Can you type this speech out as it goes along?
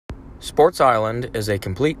Sports Island is a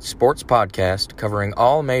complete sports podcast covering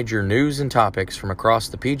all major news and topics from across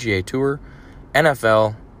the PGA Tour,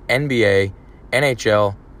 NFL, NBA,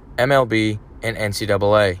 NHL, MLB, and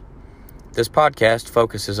NCAA. This podcast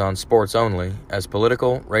focuses on sports only, as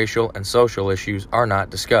political, racial, and social issues are not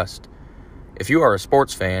discussed. If you are a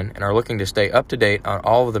sports fan and are looking to stay up to date on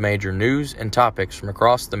all of the major news and topics from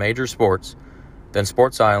across the major sports, then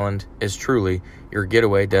Sports Island is truly your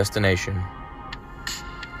getaway destination.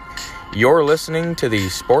 You're listening to the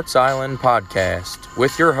Sports Island Podcast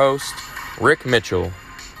with your host, Rick Mitchell.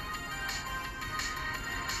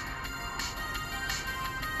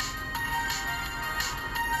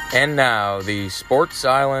 And now, the Sports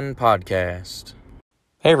Island Podcast.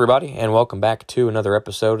 Hey everybody, and welcome back to another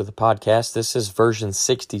episode of the podcast. This is version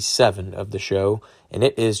 67 of the show, and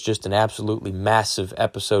it is just an absolutely massive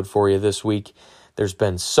episode for you this week. There's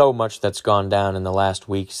been so much that's gone down in the last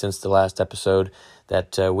week since the last episode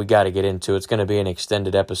that we got to get into. It's going to be an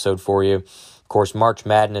extended episode for you. Of course, March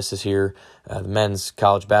Madness is here. The men's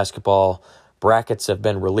college basketball brackets have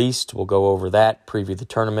been released. We'll go over that, preview the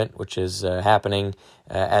tournament, which is happening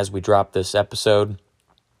as we drop this episode.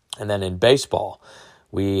 And then in baseball,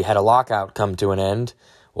 we had a lockout come to an end.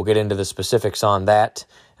 We'll get into the specifics on that.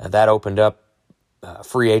 That opened up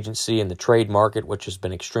free agency in the trade market, which has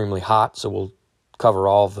been extremely hot. So we'll cover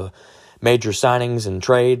all the major signings and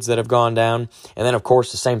trades that have gone down. And then, of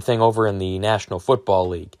course, the same thing over in the National Football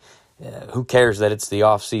League. Who cares that it's the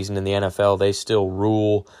offseason in the NFL? They still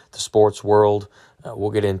rule the sports world.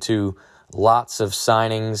 We'll get into lots of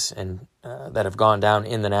signings and that have gone down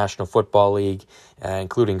in the National Football League,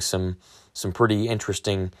 including some pretty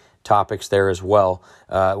interesting topics there as well.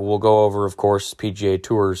 We'll go over, of course, PGA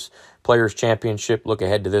Tour's Players' Championship, look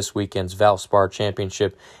ahead to this weekend's Valspar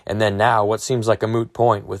Championship, and then now what seems like a moot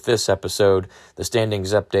point with this episode, the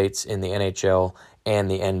standings updates in the NHL and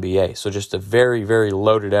the NBA. So just a very, very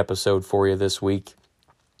loaded episode for you this week.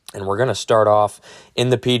 And we're going to start off in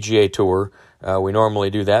the PGA Tour. We normally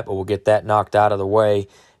do that, but we'll get that knocked out of the way.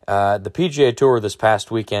 The PGA Tour this past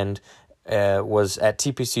weekend was at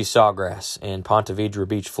TPC Sawgrass in Ponte Vedra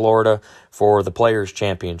Beach, Florida for the Players'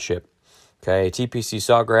 Championship. Okay, TPC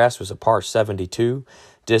Sawgrass was a par 72.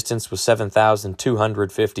 Distance was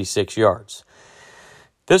 7,256 yards.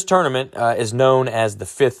 This tournament is known as the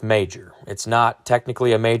fifth major. It's not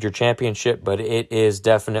technically a major championship, but it is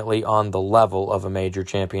definitely on the level of a major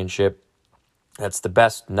championship. That's the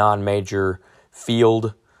best non-major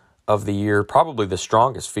field of the year, probably the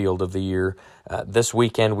strongest field of the year. This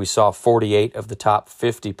weekend, we saw 48 of the top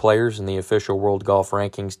 50 players in the official World Golf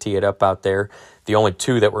Rankings tee it up out there. The only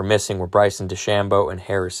two that were missing were Bryson DeChambeau and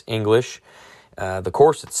Harris English. The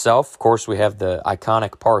course itself, of course, we have the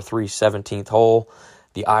iconic par 3 17th hole,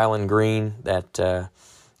 the Island Green that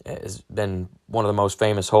has been one of the most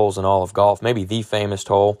famous holes in all of golf, maybe the famous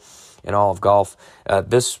hole in all of golf.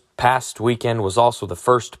 This past weekend was also the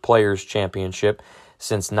first Players' Championship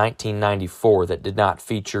since 1994 that did not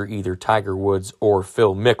feature either Tiger Woods or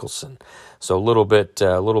Phil Mickelson. So a little bit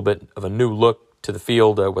of a new look to the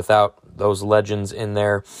field without those legends in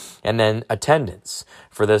there. And then attendance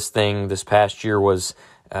for this thing this past year was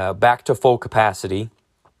back to full capacity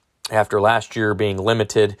after last year being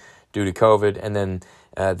limited due to COVID. And then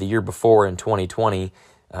the year before in 2020,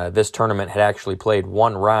 this tournament had actually played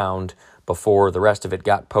one round before the rest of it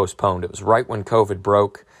got postponed. It was right when COVID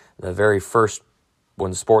broke, the very first when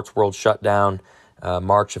the sports world shut down,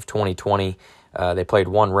 March of 2020, they played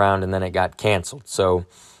one round and then it got canceled. So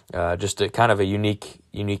just a kind of a unique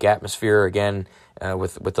atmosphere again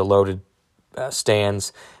with the loaded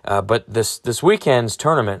stands. But this weekend's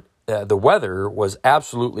tournament, the weather was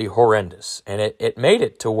absolutely horrendous, and it made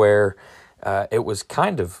it to where it was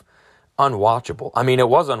kind of unwatchable. I mean, it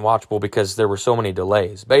was unwatchable because there were so many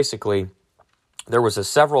delays. Basically, there was a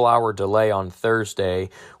several-hour delay on Thursday,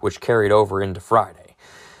 which carried over into Friday.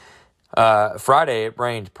 Friday, it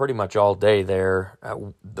rained pretty much all day there.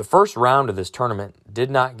 The first round of this tournament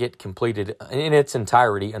did not get completed in its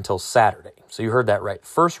entirety until Saturday. So you heard that right.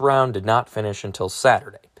 First round did not finish until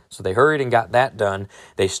Saturday. So they hurried and got that done.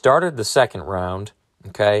 They started the second round,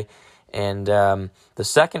 okay? And the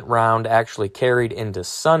second round actually carried into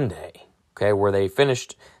Sunday, okay, where they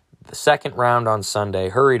finished the second round on Sunday,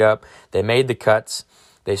 hurried up, they made the cuts,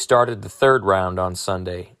 they started the third round on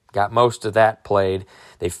Sunday, got most of that played.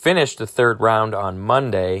 They finished the third round on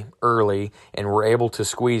Monday early and were able to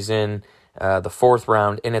squeeze in the fourth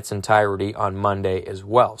round in its entirety on Monday as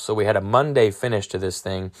well. So we had a Monday finish to this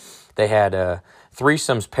thing. They had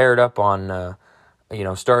threesomes paired up on,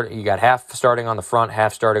 you got half starting on the front,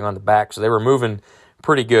 half starting on the back. So they were moving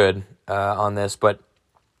pretty good on this, but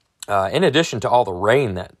In addition to all the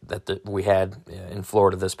rain that we had in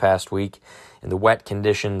Florida this past week and the wet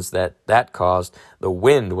conditions that caused, the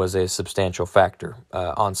wind was a substantial factor.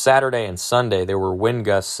 On Saturday and Sunday, there were wind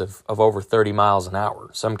gusts of over 30 miles an hour,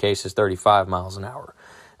 in some cases 35 miles an hour.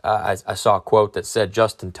 I saw a quote that said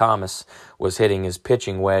Justin Thomas was hitting his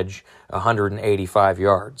pitching wedge 185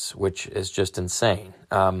 yards, which is just insane.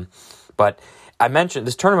 But I mentioned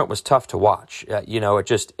this tournament was tough to watch.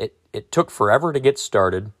 It took forever to get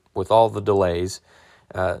started with all the delays.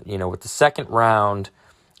 With the second round,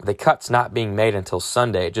 the cuts not being made until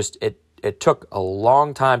Sunday, it took a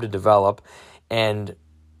long time to develop. And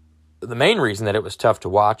the main reason that it was tough to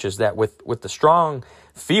watch is that with the strong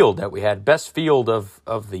field that we had, best field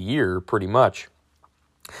of the year pretty much,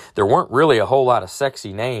 there weren't really a whole lot of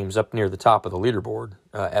sexy names up near the top of the leaderboard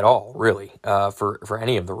at all, really, for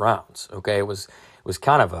any of the rounds. Okay, it was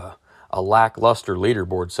kind of a lackluster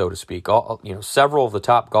leaderboard, so to speak. Several of the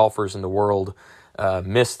top golfers in the world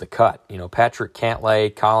missed the cut. Patrick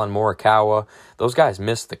Cantlay, Colin Morikawa, those guys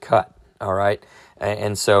missed the cut. All right,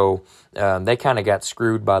 and so they kind of got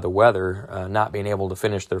screwed by the weather, not being able to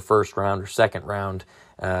finish their first round or second round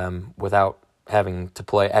without having to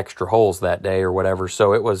play extra holes that day or whatever.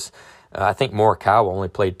 So it was, I think Morikawa only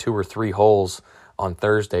played 2 or 3 holes on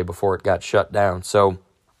Thursday before it got shut down. So,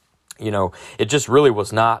 it just really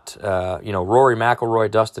was not, Rory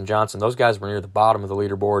McIlroy, Dustin Johnson, those guys were near the bottom of the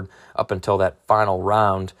leaderboard up until that final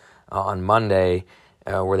round on Monday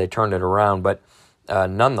where they turned it around. But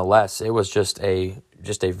nonetheless, it was just a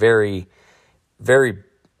very, very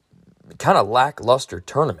kind of lackluster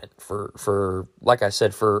tournament for like I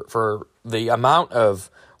said, for the amount of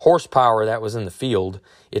horsepower that was in the field.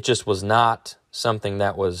 It just was not something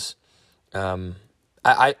that was,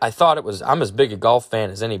 I thought it was, I'm as big a golf fan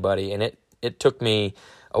as anybody, and it took me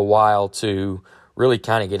a while to really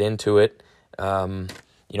kind of get into it.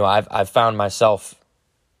 I've found myself,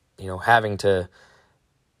 having to,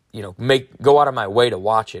 go out of my way to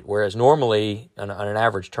watch it, whereas normally on an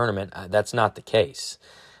average tournament, that's not the case.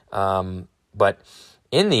 But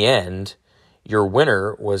in the end, your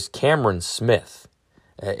winner was Cameron Smith.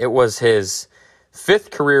 It was his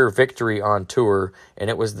 5th career victory on tour, and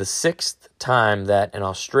it was the 6th time that an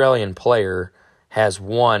Australian player has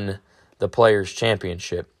won the Players'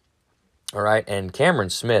 Championship. All right, and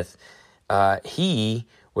Cameron Smith, he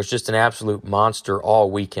was just an absolute monster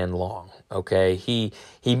all weekend long. Okay, he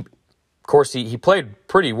played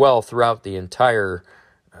pretty well throughout the entire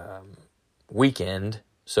weekend,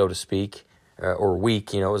 so to speak, or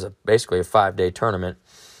week. It was basically a 5-day tournament.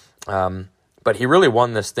 But he really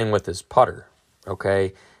won this thing with his putter.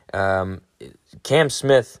 Okay, Cam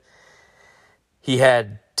Smith, he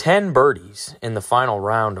had 10 birdies in the final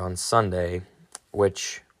round on Sunday,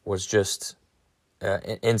 which was just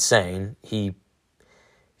insane. He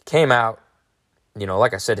came out,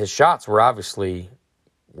 like I said, his shots were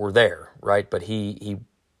there, right? But he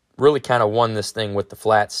really kind of won this thing with the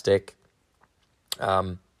flat stick.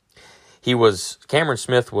 Cameron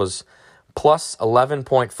Smith was plus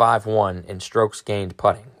 11.51 in strokes gained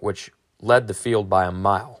putting, which led the field by a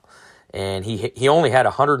mile. And he only had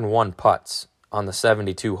 101 putts on the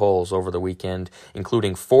 72 holes over the weekend,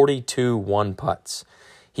 including 42 one-putts.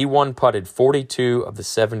 He one-putted 42 of the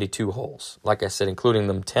 72 holes, like I said, including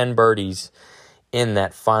them 10 birdies in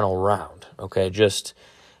that final round. Okay, just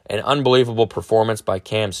an unbelievable performance by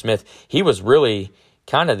Cam Smith. He was really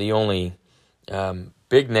kind of the only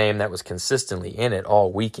big name that was consistently in it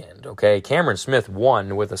all weekend. Okay, Cameron Smith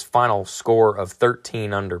won with his final score of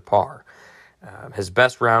 13 under par. His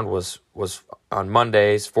best round was on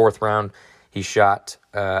Monday's 4th round. He shot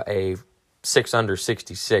a 6 under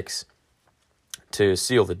 66 to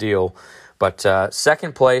seal the deal. But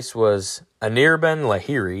second place was Anirban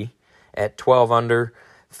Lahiri at 12 under.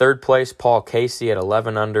 Third place, Paul Casey at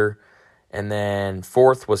 11 under. And then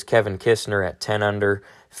 4th was Kevin Kistner at 10 under.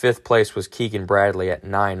 5th place was Keegan Bradley at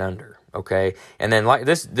 9 under. Okay, and then like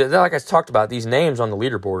I talked about, these names on the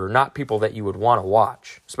leaderboard are not people that you would want to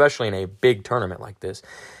watch, especially in a big tournament like this.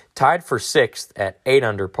 Tied for 6th at 8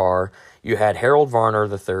 under par, you had Harold Varner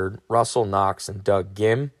III, Russell Knox, and Doug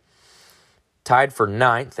Ghim. Tied for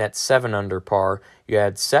 9th at 7 under par, you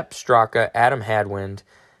had Sepp Straka, Adam Hadwin,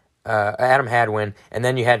 and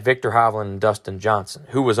then you had Victor Hovland and Dustin Johnson,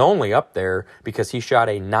 who was only up there because he shot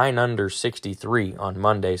a 9 under 63 on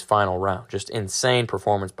Monday's final round. Just insane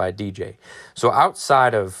performance by DJ. So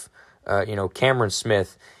outside of Cameron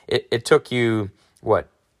Smith, it took you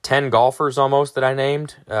 10 golfers almost that I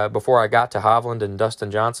named before I got to Hovland and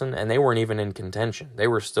Dustin Johnson, and they weren't even in contention. They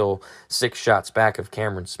were still 6 shots back of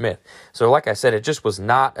Cameron Smith. So like I said, it just was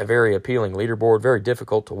not a very appealing leaderboard, very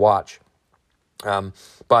difficult to watch.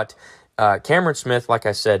 But Cameron Smith, like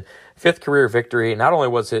I said, 5th career victory. Not only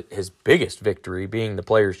was it his biggest victory, being the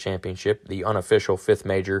Players' Championship, the unofficial 5th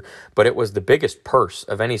major, but it was the biggest purse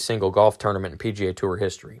of any single golf tournament in PGA Tour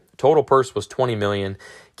history. Total purse was $20 million.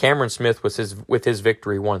 Cameron Smith with his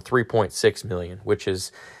victory won $3.6 million, which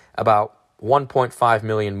is about $1.5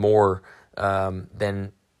 million more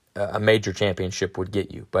than a major championship would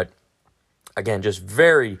get you. But again, just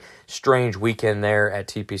very strange weekend there at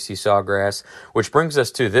TPC Sawgrass, which brings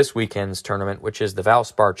us to this weekend's tournament, which is the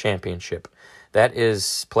Valspar Championship. That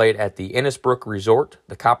is played at the Innisbrook Resort,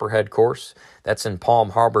 the Copperhead course. That's in Palm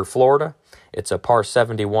Harbor, Florida. It's a par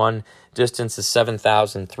 71. Distance is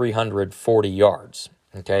 7,340 yards.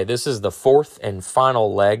 Okay, this is the 4th and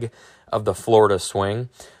final leg of the Florida swing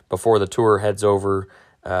before the tour heads over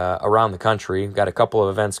around the country. We've got a couple of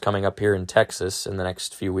events coming up here in Texas in the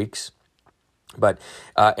next few weeks. But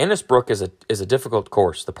Innisbrook is a difficult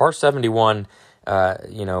course. The par 71,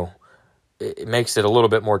 it makes it a little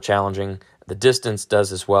bit more challenging. The distance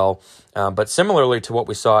does as well. But similarly to what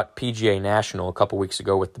we saw at PGA National a couple weeks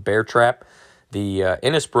ago with the Bear Trap, the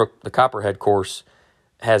Innisbrook, the Copperhead course,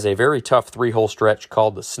 has a very tough 3-hole stretch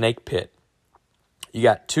called the Snake Pit. You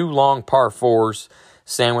got 2 long par 4s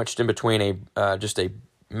sandwiched in between just a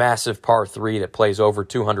massive par 3 that plays over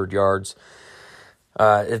 200 yards.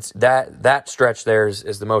 It's that stretch there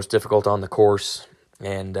is the most difficult on the course,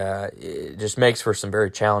 and it just makes for some very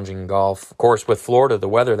challenging golf. Of course, with Florida, the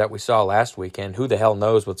weather that we saw last weekend, who the hell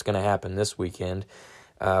knows what's going to happen this weekend.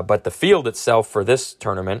 But the field itself for this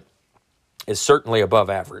tournament is certainly above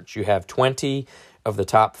average. You have 20 of the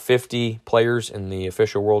top 50 players in the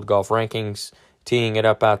official World Golf Rankings teeing it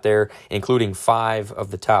up out there, including 5 of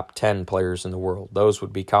the top 10 players in the world. Those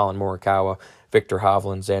would be Colin Morikawa, Viktor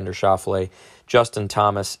Hovland, Xander Schauffele, Justin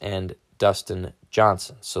Thomas, and Dustin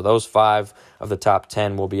Johnson. So those 5 of the top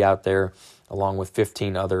 10 will be out there, along with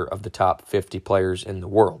 15 other of the top 50 players in the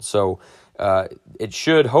world. So it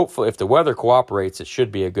should, hopefully, if the weather cooperates, it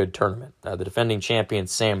should be a good tournament. The defending champion,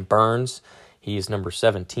 Sam Burns, he is number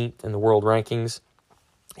 17th in the world rankings.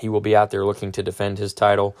 He will be out there looking to defend his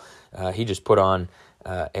title. He just put on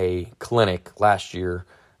a clinic last year,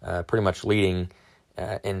 pretty much leading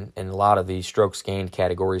in a lot of the strokes gained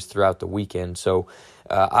categories throughout the weekend. So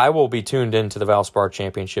I will be tuned into the Valspar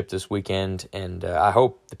Championship this weekend, and I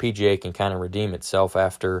hope the PGA can kind of redeem itself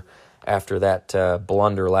after that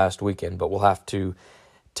blunder last weekend. But we'll have to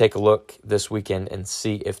take a look this weekend and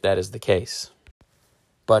see if that is the case.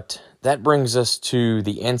 But that brings us to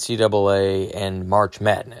the NCAA and March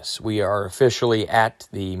Madness. We are officially at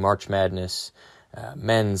the March Madness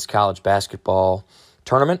men's college basketball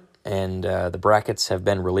tournament, and the brackets have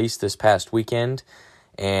been released this past weekend.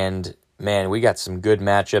 And, man, we got some good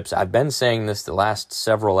matchups. I've been saying this the last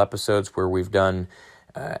several episodes where we've done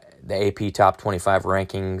the AP Top 25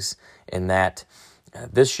 rankings, in that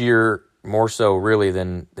this year, more so really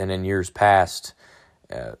than in years past,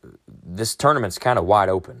 this tournament's kind of wide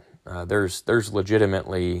open. There's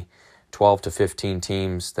legitimately 12 to 15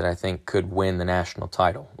 teams that I think could win the national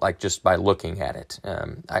title, like just by looking at it.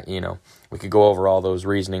 We could go over all those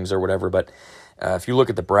reasonings or whatever, but if you look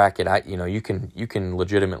at the bracket, you can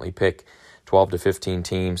legitimately pick 12 to 15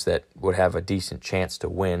 teams that would have a decent chance to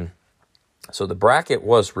win. So the bracket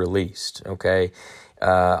was released, okay,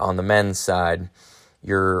 on the men's side.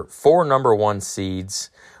 Your 4 number 1 seeds.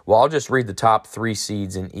 Well, I'll just read the top 3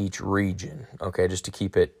 seeds in each region, okay, just to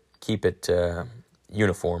keep it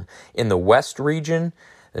uniform. In the West region,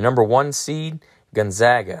 the number 1 seed,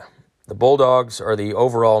 Gonzaga. The Bulldogs are the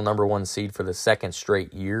overall number 1 seed for the 2nd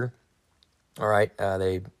straight year. All right,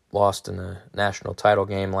 they lost in the national title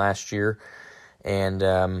game last year,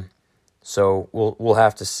 and so we'll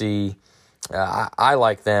have to see. I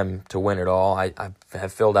like them to win it all. I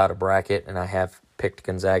have filled out a bracket, and I have picked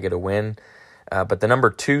Gonzaga to win. But the number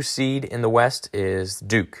 2 seed in the West is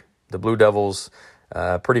Duke. The Blue Devils,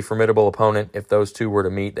 pretty formidable opponent if those two were to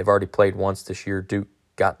meet. They've already played once this year. Duke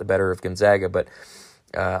got the better of Gonzaga, but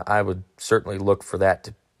I would certainly look for that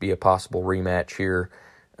to be a possible rematch here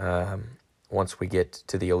once we get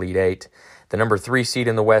to the Elite Eight. The number 3 seed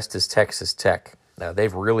in the West is Texas Tech. Now,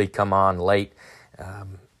 they've really come on late,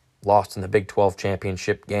 lost in the Big 12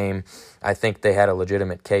 championship game. I think they had a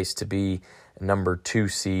legitimate case to be number 2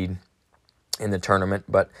 seed in the tournament,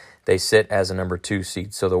 but they sit as a number 2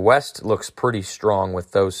 seed. So the West looks pretty strong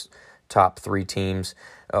with those top 3 teams.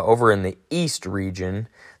 Over in the East region,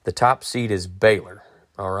 the top seed is Baylor,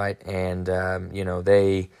 all right? And,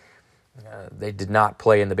 they did not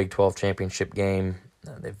play in the Big 12 championship game.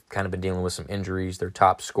 They've kind of been dealing with some injuries. Their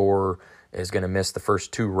top scorer is going to miss the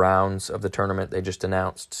first 2 rounds of the tournament they just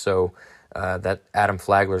announced. So that Adam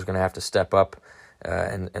Flagler is going to have to step up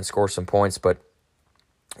and score some points. But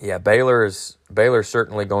yeah, Baylor's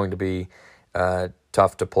certainly going to be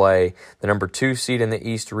tough to play. The number 2 seed in the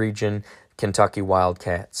East region, Kentucky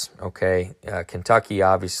Wildcats. Okay, Kentucky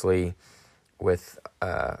obviously with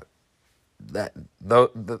the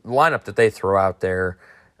lineup that they throw out there,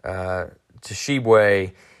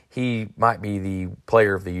 Tshiebwe, he might be the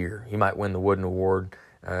player of the year. He might win the Wooden Award.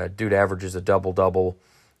 Dude averages a double-double,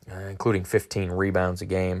 including 15 rebounds a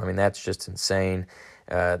game. I mean, that's just insane.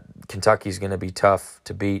 Kentucky's going to be tough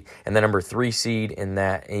to beat. And the number 3 seed in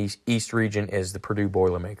that East region is the Purdue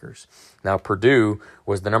Boilermakers. Now, Purdue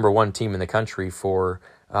was the number 1 team in the country for,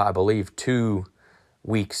 I believe, 2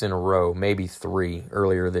 weeks in a row, maybe 3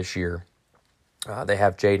 earlier this year. They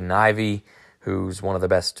have Jaden Ivey, who's one of the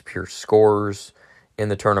best pure scorers in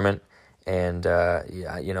the tournament. And,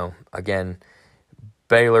 again,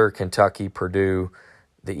 Baylor, Kentucky, Purdue,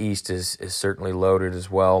 the East is certainly loaded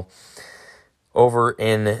as well. Over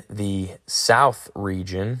in the South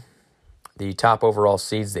region, the top overall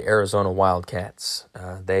seeds, the Arizona Wildcats.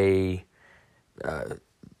 They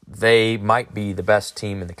might be the best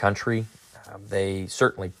team in the country. They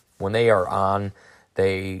certainly, when they are on,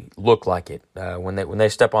 they look like it. When they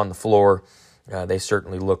step on the floor, they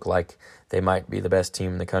certainly look like they might be the best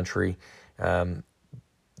team in the country. The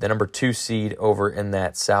number 2 seed over in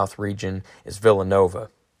that South region is Villanova.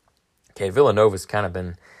 Okay, Villanova's kind of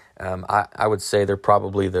been, I would say they're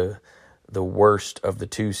probably the worst of the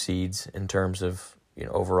 2 seeds in terms of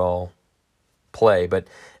overall play. But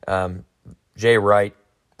Jay Wright,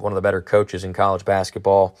 one of the better coaches in college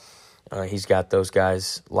basketball, he's got those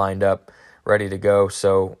guys lined up, ready to go.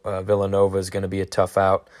 So Villanova is going to be a tough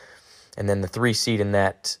out. And then the 3 seed in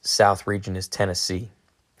that South region is Tennessee.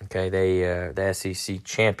 Okay, the SEC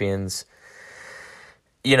champions.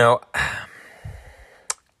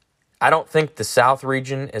 I don't think the South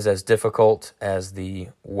region is as difficult as the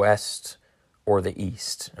West or the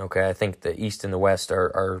East. Okay, I think the East and the West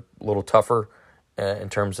are a little tougher in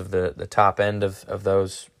terms of the top end of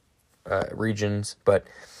those regions, but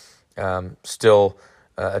still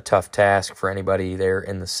a tough task for anybody there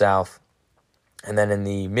in the South. And then in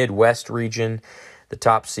the Midwest region, the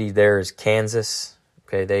top seed there is Kansas.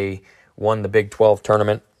 Okay, they won the Big 12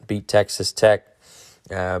 tournament, beat Texas Tech.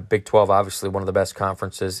 Big 12, obviously one of the best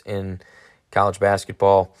conferences in college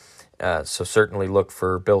basketball. So certainly look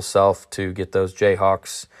for Bill Self to get those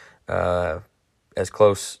Jayhawks as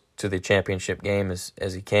close to the championship game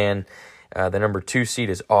as he can. The number 2 seed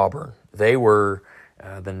is Auburn. They were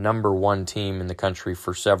the number 1 team in the country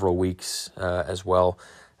for several weeks as well.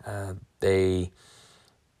 They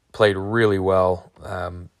played really well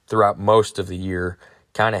throughout most of the year.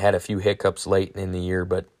 Kind of had a few hiccups late in the year,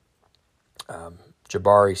 but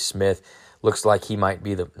Jabari Smith looks like he might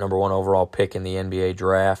be the number 1 overall pick in the NBA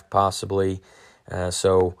draft, possibly.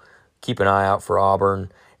 So keep an eye out for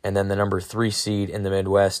Auburn. And then the number 3 seed in the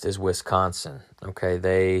Midwest is Wisconsin. Okay,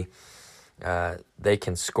 they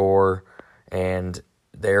can score, and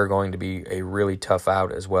they're going to be a really tough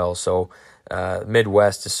out as well. So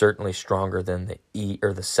Midwest is certainly stronger than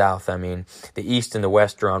the South. I mean, the East and the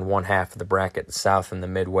West are on one half of the bracket. The South and the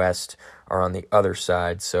Midwest are on the other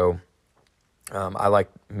side. So I like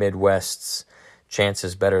Midwest's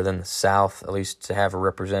chances better than the South, at least to have a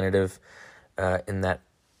representative in that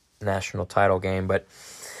national title game. But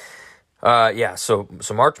so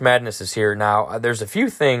March Madness is here now. There's a few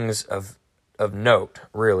things of note,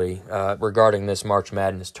 really, regarding this March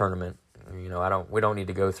Madness tournament. We don't need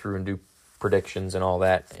to go through and do predictions and all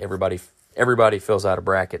that. Everybody fills out a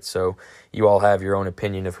bracket, so you all have your own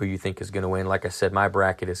opinion of who you think is going to win. Like I said, my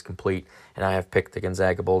bracket is complete, and I have picked the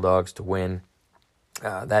Gonzaga Bulldogs to win.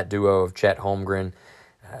 That duo of Chet Holmgren,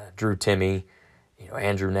 Drew Timme,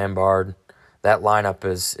 Andrew Nembhard, that lineup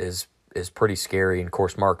is pretty scary. And of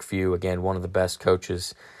course, Mark Few, again, one of the best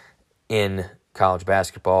coaches in college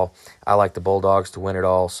basketball. I like the Bulldogs to win it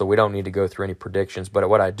all, so we don't need to go through any predictions. But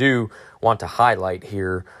what I do want to highlight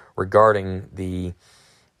here regarding the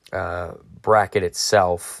bracket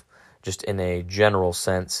itself, just in a general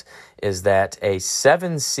sense, is that a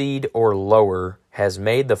 7 seed or lower has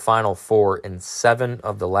made the Final Four in 7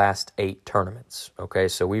 of the last 8 tournaments. Okay,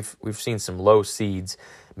 so we've seen some low seeds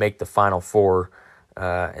make the Final Four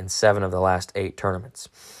in 7 of the last 8 tournaments.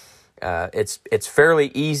 It's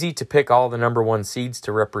fairly easy to pick all the number 1 seeds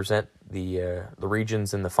to represent the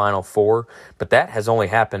regions in the Final Four, but that has only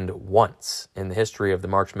happened once in the history of the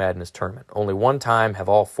March Madness tournament. Only one time have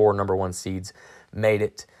all 4 number 1 seeds made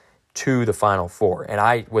it to the Final Four.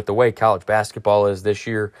 And with the way college basketball is this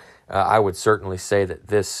year, I would certainly say that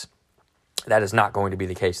this That is not going to be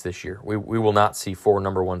the case this year. We will not see 4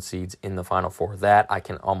 number 1 seeds in the Final Four. That I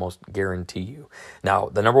can almost guarantee you. Now,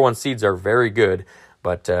 the number 1 seeds are very good,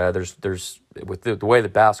 but there's with the way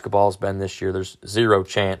that basketball's been this year, there's zero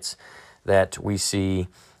chance that we see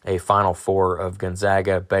a Final Four of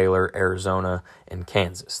Gonzaga, Baylor, Arizona, and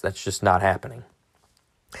Kansas. That's just not happening.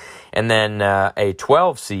 And then a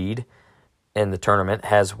 12 seed in the tournament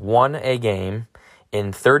has won a game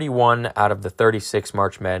in 31 out of the 36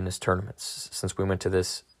 March Madness tournaments since we went to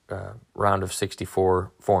this round of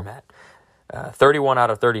 64 format. 31 out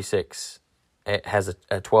of 36 it has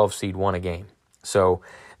a 12 seed won a game. So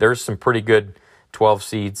there's some pretty good 12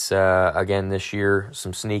 seeds again this year,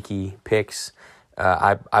 some sneaky picks.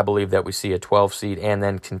 I believe that we see a 12 seed, and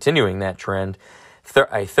then continuing that trend,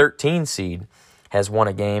 a 13 seed has won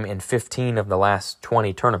a game in 15 of the last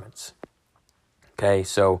 20 tournaments. Okay,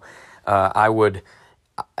 so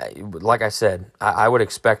like I said, I would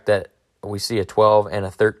expect that we see a 12 and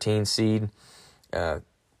a 13 seed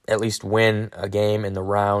at least win a game in the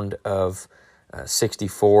round of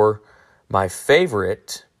 64. My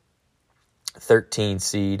favorite 13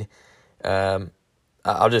 seed,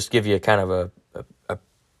 I'll just give you a kind of a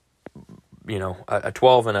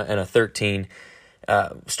 12 and a 13.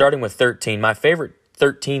 Starting with 13, my favorite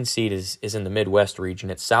 13 seed is in the Midwest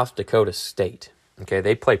region. It's South Dakota State. Okay,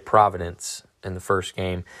 they play Providence in the first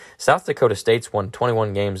game. South Dakota State's won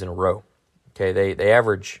 21 games in a row. Okay, they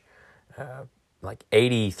average like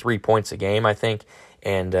 83 points a game, I think,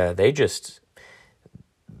 and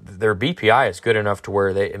their BPI is good enough to where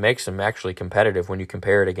it makes them actually competitive when you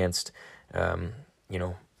compare it against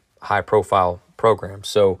high-profile programs.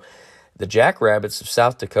 So the Jackrabbits of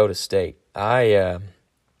South Dakota State, I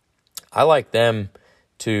like them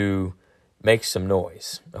to make some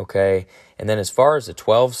noise, okay? And then as far as the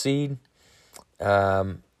 12 seed,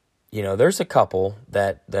 there's a couple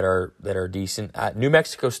that are decent. New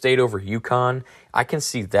Mexico State over UConn, I can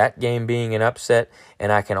see that game being an upset,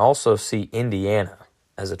 and I can also see Indiana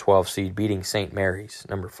as a 12 seed beating St. Mary's,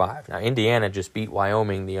 number 5. Now, Indiana just beat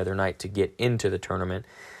Wyoming the other night to get into the tournament.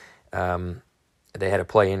 They had a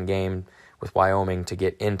play-in game with Wyoming to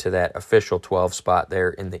get into that official 12 spot there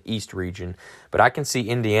in the East region. But I can see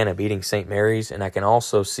Indiana beating St. Mary's, and I can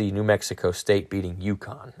also see New Mexico State beating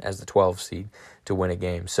UConn as the 12 seed to win a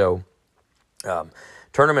game. So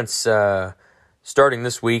tournaments starting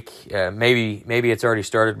this week. Maybe it's already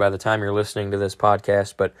started by the time you're listening to this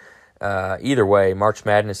podcast, but either way, March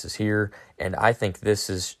Madness is here, and I think this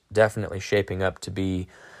is definitely shaping up to be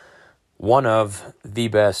one of the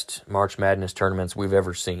best March Madness tournaments we've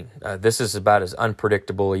ever seen. This is about as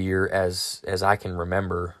unpredictable a year as I can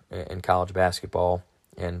remember in college basketball,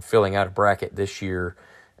 and filling out a bracket this year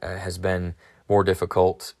has been more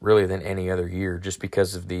difficult really than any other year just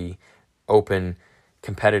because of the open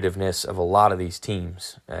competitiveness of a lot of these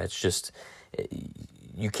teams. It's just,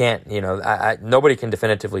 you can't, nobody can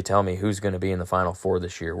definitively tell me who's going to be in the Final Four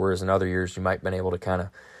this year, whereas in other years you might have been able to kind of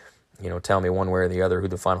tell me one way or the other who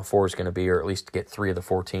the Final Four is going to be, or at least get 3 of the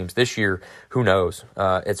 4 teams. This year, who knows?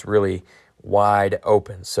 It's really wide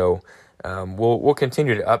open. So we'll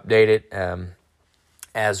continue to update it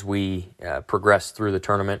as we progress through the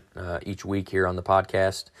tournament each week here on the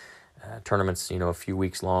podcast. Tournament's a few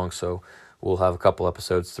weeks long, so we'll have a couple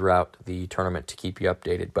episodes throughout the tournament to keep you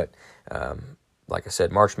updated. But like I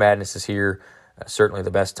said, March Madness is here. Certainly the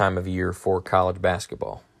best time of year for college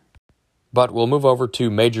basketball. But we'll move over to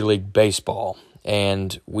Major League Baseball,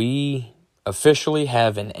 and we officially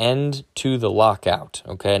have an end to the lockout.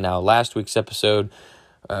 Okay, now last week's episode,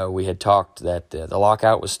 we had talked that the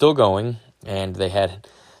lockout was still going, and they had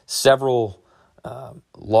several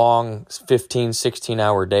long 15,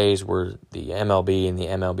 16-hour days where the MLB and the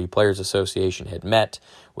MLB Players Association had met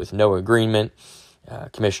with no agreement.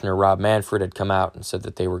 Commissioner Rob Manfred had come out and said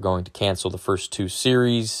that they were going to cancel the first 2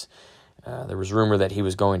 series. There was rumor that he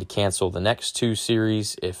was going to cancel the next 2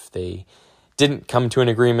 series if they didn't come to an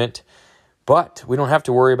agreement. But we don't have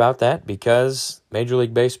to worry about that because Major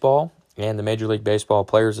League Baseball and the Major League Baseball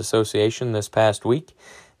Players Association this past week,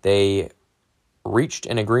 they reached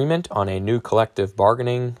an agreement on a new collective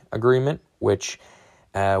bargaining agreement, which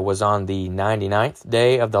was on the 99th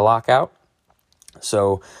day of the lockout.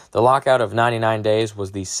 So the lockout of 99 days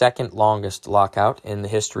was the second longest lockout in the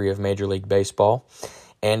history of Major League Baseball.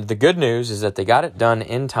 And the good news is that they got it done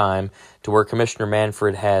in time to where Commissioner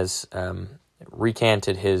Manfred has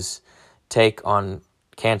recanted his take on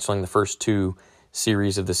canceling the first 2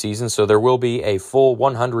 series of the season. So there will be a full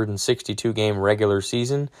 162-game regular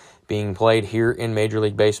season being played here in Major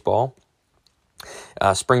League Baseball.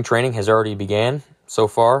 Spring training has already began so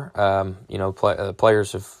far.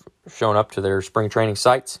 Players have shown up to their spring training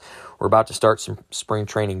sites. We're about to start some spring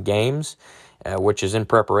training games, which is in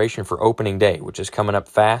preparation for opening day, which is coming up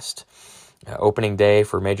fast. Opening day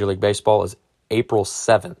for Major League Baseball is April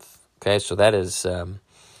 7th. Okay, so that is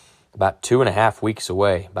about 2.5 weeks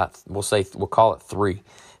away. We'll call it 3.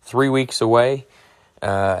 3 weeks away.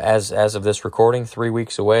 As of this recording, 3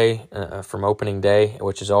 weeks away from opening day,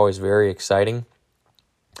 which is always very exciting.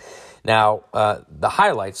 Now, the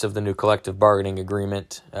highlights of the new collective bargaining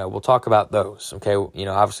agreement, we'll talk about those. Okay,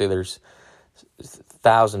 obviously there's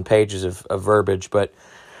 1,000 pages of verbiage, but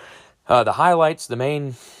the highlights, the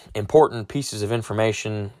main important pieces of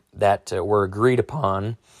information that were agreed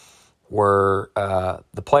upon were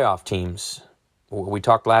the playoff teams. We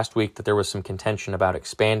talked last week that there was some contention about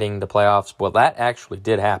expanding the playoffs. Well, that actually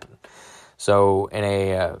did happen. So in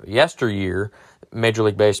a yesteryear, Major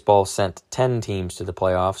League Baseball sent 10 teams to the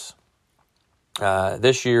playoffs.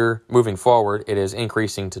 This year, moving forward, it is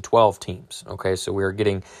increasing to 12 teams. Okay, so we are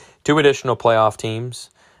getting 2 additional playoff teams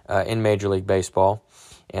in Major League Baseball.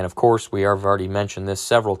 And of course, we have already mentioned this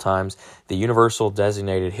several times, the universal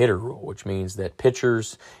designated hitter rule, which means that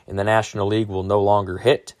pitchers in the National League will no longer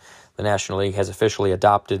hit. The National League has officially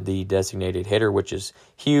adopted the designated hitter, which is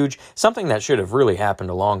huge, something that should have really happened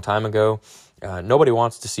a long time ago. Nobody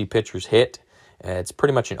wants to see pitchers hit. It's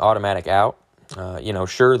pretty much an automatic out.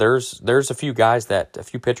 Sure, there's a few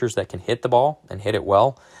pitchers that can hit the ball and hit it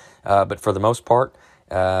well, but for the most part,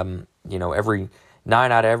 every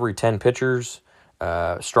 9 out of every 10 pitchers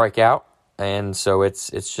strike out, and so it's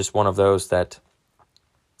just one of those that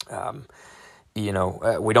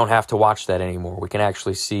we don't have to watch that anymore. We can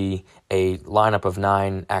actually see a lineup of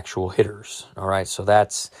 9 actual hitters. All right, so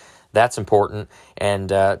that's important. And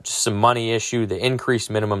just some money issue, the increased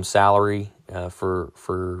minimum salary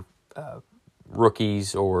for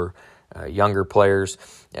rookies or younger players.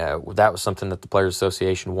 That was something that the Players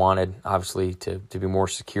Association wanted, obviously, to be more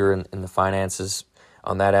secure in the finances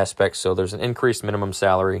on that aspect. So there's an increased minimum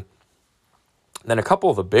salary. Then a couple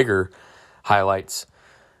of the bigger highlights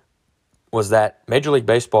was that Major League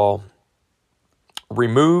Baseball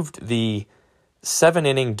removed the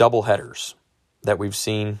 7-inning doubleheaders that we've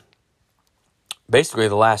seen basically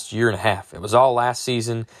the last year and a half. It was all last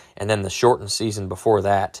season, and then the shortened season before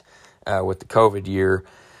that with the COVID year.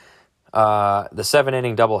 The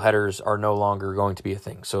 7-inning doubleheaders are no longer going to be a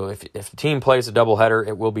thing. So if the team plays a doubleheader,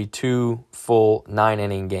 it will be 2 full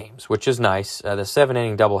 9-inning games, which is nice. The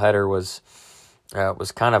 7-inning doubleheader was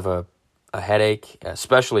kind of a headache,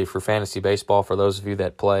 especially for fantasy baseball. For those of you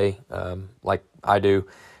that play like I do,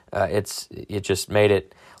 it just made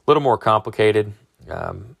it a little more complicated.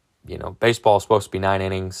 Baseball is supposed to be 9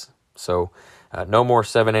 innings, so no more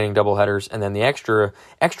 7-inning doubleheaders. And then the extra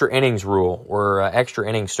innings rule, where extra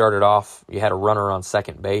innings started off, you had a runner on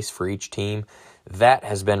second base for each team. That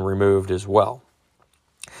has been removed as well.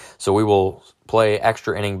 So we will play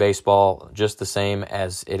extra inning baseball just the same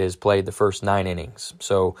as it is played the first 9 innings.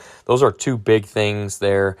 So those are 2 big things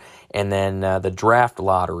there. And then the draft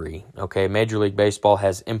lottery. Okay, Major League Baseball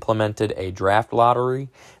has implemented a draft lottery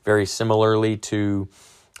very similarly to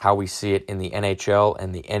how we see it in the NHL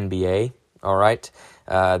and the NBA. All right,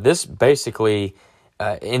 this basically,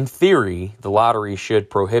 in theory, the lottery should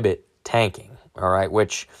prohibit tanking. All right,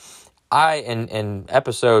 which in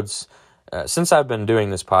episodes. Since I've been doing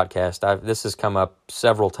this podcast, this has come up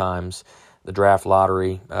several times, the draft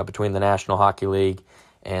lottery between the National Hockey League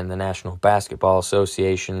and the National Basketball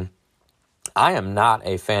Association. I am not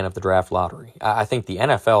a fan of the draft lottery. I think the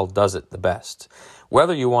NFL does it the best.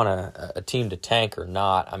 Whether you want a team to tank or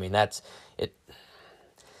not, I mean, that's it.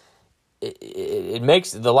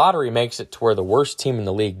 The lottery makes it to where the worst team in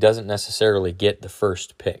the league doesn't necessarily get the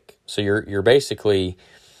first pick. So you're basically,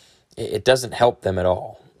 it doesn't help them at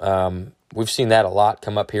all. We've seen that a lot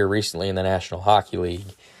come up here recently in the National Hockey League,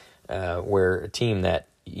 where a team that,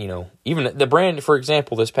 even the brand, for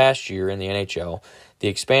example, this past year in the NHL, the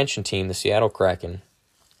expansion team, the Seattle Kraken,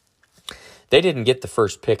 they didn't get the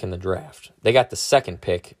first pick in the draft. They got the second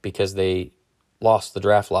pick because they lost the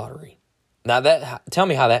draft lottery. Now, tell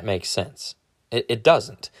me how that makes sense. It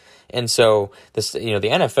doesn't. And so, the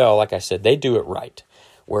NFL, like I said, they do it right,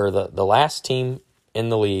 where the last team in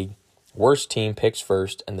the league, worst team picks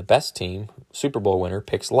first, and the best team, Super Bowl winner,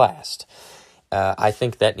 picks last. I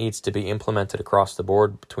think that needs to be implemented across the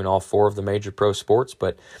board between all 4 of the major pro sports,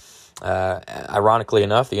 but ironically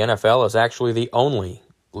enough, the NFL is actually the only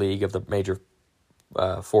league of the major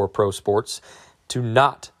 4 pro sports to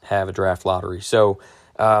not have a draft lottery. So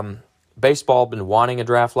baseball been wanting a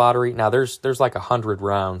draft lottery. Now, there's like 100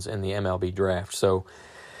 rounds in the MLB draft, so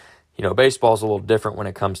baseball's a little different when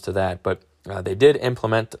it comes to that, but They did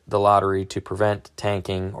implement the lottery to prevent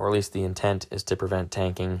tanking, or at least the intent is to prevent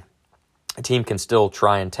tanking. A team can still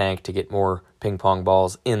try and tank to get more ping pong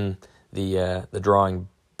balls in the drawing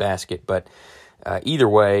basket, but either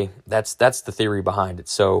way, that's the theory behind it.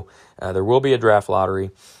 So there will be a draft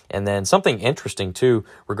lottery. And then something interesting, too,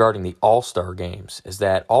 regarding the All-Star games is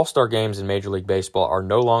that All-Star games in Major League Baseball are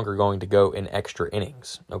no longer going to go in extra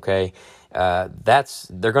innings, okay?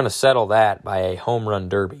 They're going to settle that by a home run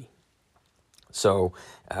derby. So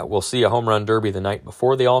we'll see a home run derby the night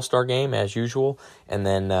before the All-Star game, as usual, and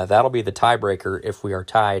then that'll be the tiebreaker if we are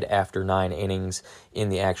tied after 9 innings in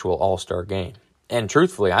the actual All-Star game. And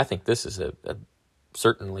truthfully, I think this is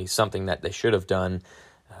certainly something that they should have done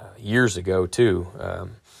years ago, too.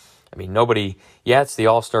 I mean, it's the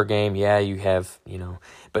All-Star game, you have,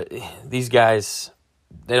 but these guys,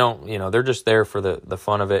 they don't, they're just there for the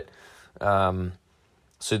fun of it.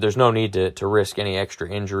 So there's no need to risk any extra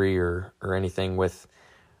injury or anything with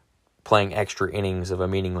playing extra innings of a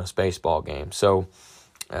meaningless baseball game. So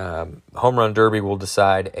home run derby will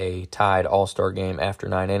decide a tied All-Star game after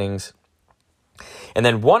 9 innings. And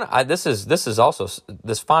then this is also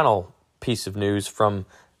this final piece of news from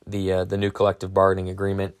the new collective bargaining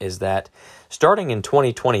agreement is that starting in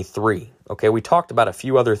 2023, okay, we talked about a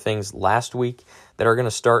few other things last week that are going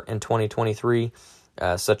to start in 2023,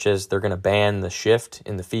 such as they're going to ban the shift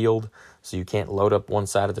in the field, so you can't load up one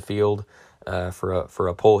side of the field for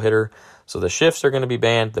a pull hitter. So the shifts are going to be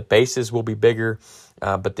banned. The bases will be bigger.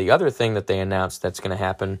 But the other thing that they announced that's going to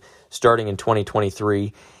happen starting in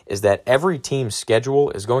 2023 is that every team's schedule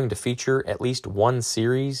is going to feature at least one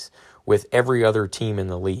series with every other team in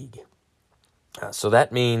the league. So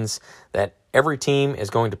that means that every team is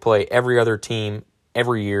going to play every other team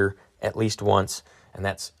every year at least once, and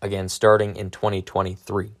that's, again, starting in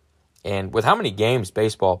 2023. And with how many games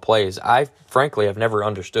baseball plays, I frankly have never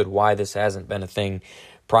understood why this hasn't been a thing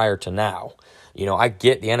prior to now. I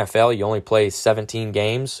get the NFL, you only play 17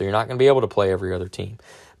 games, so you're not going to be able to play every other team.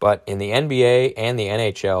 But in the NBA and the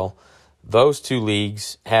NHL, those two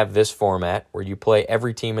leagues have this format where you play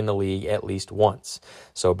every team in the league at least once.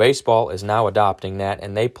 So baseball is now adopting that,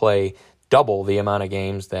 and they play double the amount of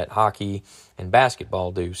games that hockey and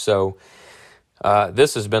basketball do. So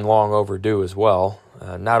this has been long overdue as well,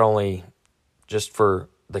 not only just for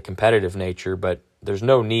the competitive nature, but there's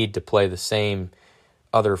no need to play the same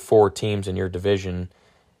other 4 teams in your division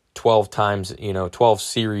 12 times, 12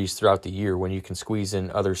 series throughout the year when you can squeeze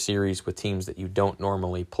in other series with teams that you don't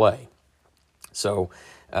normally play. So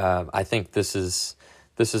I think this has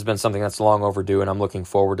been something that's long overdue, and I'm looking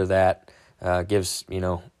forward to that. Gives,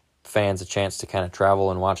 fans a chance to kind of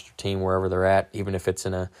travel and watch their team wherever they're at, even if it's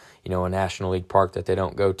in a National League park that they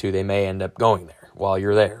don't go to. They may end up going there while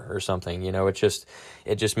you're there or something.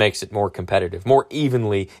 It just makes it more competitive, more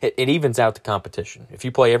evenly. It evens out the competition. If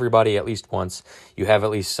you play everybody at least once, you have at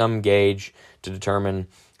least some gauge to determine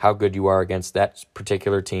how good you are against that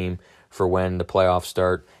particular team for when the playoffs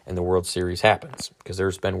start and the World Series happens. Because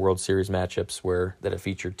there's been World Series matchups that have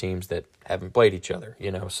featured teams that haven't played each other.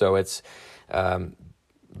 So it's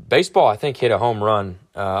baseball, I think, hit a home run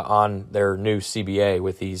on their new CBA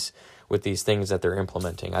with these things that they're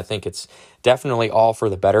implementing. I think it's definitely all for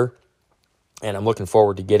the better, and I'm looking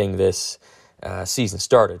forward to getting this season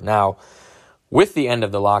started. Now, with the end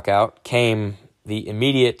of the lockout came the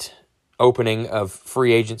immediate opening of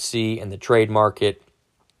free agency and the trade market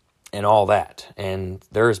and all that. And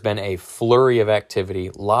there has been a flurry of activity,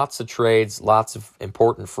 lots of trades, lots of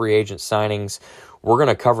important free agent signings. We're going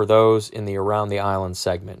to cover those in the Around the Island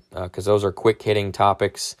segment because those are quick-hitting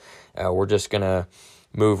topics. We're just going to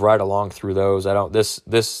move right along through those.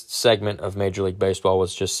 This segment of Major League Baseball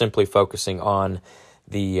was just simply focusing on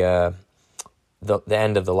the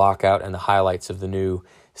end of the lockout and the highlights of the new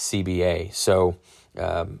CBA. So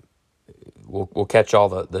we'll catch all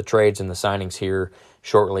the trades and the signings here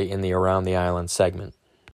shortly in the Around the Island segment.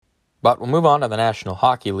 But we'll move on to the National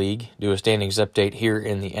Hockey League, do a standings update here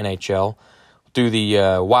in the NHL, do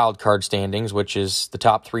the wild card standings, which is the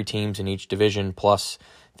top 3 teams in each division plus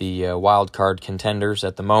the wild card contenders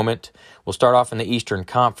at the moment. We'll start off in the Eastern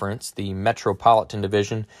Conference, the Metropolitan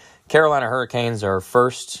Division. Carolina Hurricanes are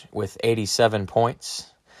first with 87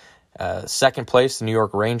 points. Second place, the New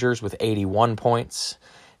York Rangers with 81 points.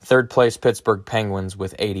 Third place, Pittsburgh Penguins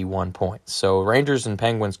with 81 points. So Rangers and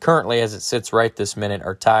Penguins currently, as it sits right this minute,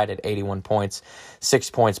 are tied at 81 points, 6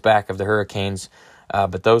 points back of the Hurricanes.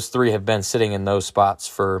 But those 3 have been sitting in those spots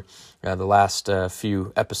for the last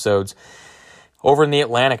few episodes. Over in the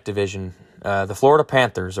Atlantic Division, the Florida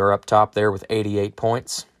Panthers are up top there with 88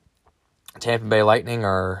 points. Tampa Bay Lightning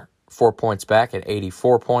are 4 points back at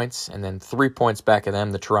 84 points, and then 3 points back of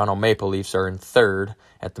them, the Toronto Maple Leafs are in third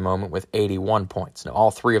at the moment with 81 points. Now, all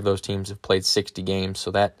three of those teams have played 60 games, so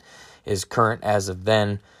that is current as of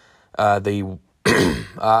then. Back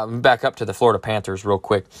up to the Florida Panthers real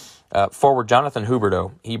quick. Forward Jonathan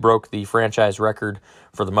Huberdeau, he broke the franchise record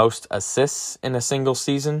for the most assists in a single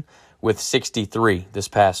season with 63 this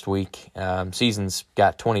past week. Season's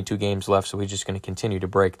got 22 games left, so he's just going to continue to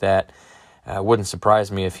break that. Wouldn't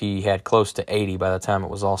surprise me if he had close to 80 by the time it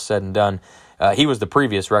was all said and done. He was the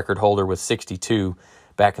previous record holder with 62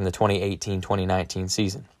 back in the 2018-2019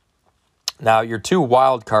 season. Now, your two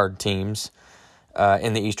wild card teams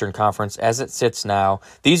in the Eastern Conference, as it sits now,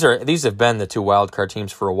 these have been the two wild card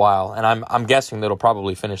teams for a while, and I'm guessing that it'll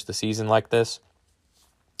probably finish the season like this.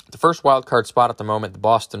 The first wild card spot at the moment, the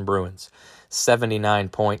Boston Bruins, 79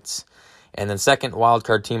 points. And then second wild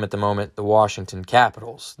card team at the moment, the Washington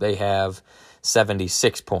Capitals. They have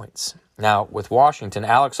 76 points. Now, with Washington,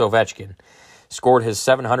 Alex Ovechkin scored his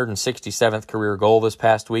 767th career goal this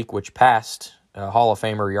past week, which passed Hall of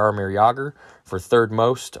Famer Jaromir Jagr for third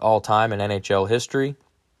most all-time in NHL history.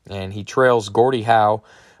 And he trails Gordie Howe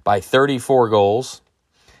by 34 goals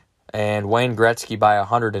and Wayne Gretzky by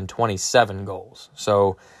 127 goals.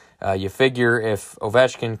 So you figure if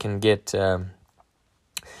Ovechkin can get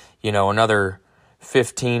another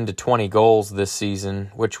 15 to 20 goals this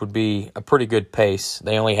season, which would be a pretty good pace.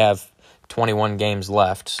 They only have 21 games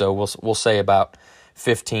left, so we'll say about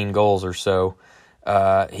 15 goals or so.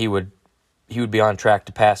 He would be on track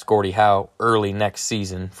to pass Gordie Howe early next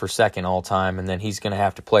season for second all time, and then he's going to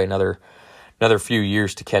have to play another few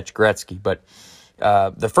years to catch Gretzky. But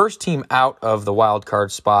the first team out of the wild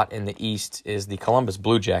card spot in the East is the Columbus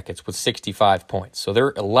Blue Jackets with 65 points. So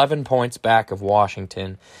they're 11 points back of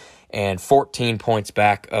Washington and 14 points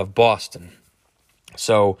back of Boston.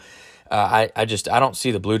 So I don't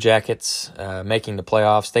see the Blue Jackets making the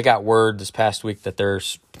playoffs. They got word this past week that their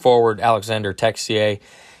forward Alexander Texier,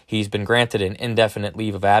 he's been granted an indefinite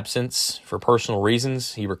leave of absence for personal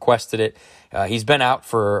reasons. He requested it. He's been out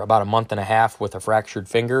for about a month and a half with a fractured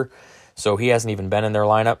finger, so he hasn't even been in their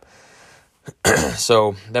lineup.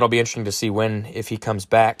 So that'll be interesting to see if he comes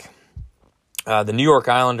back. The New York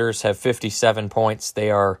Islanders have 57 points.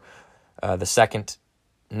 They are the second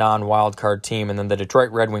non-wild card team, and then the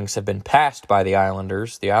Detroit Red Wings have been passed by the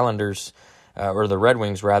Islanders. The Red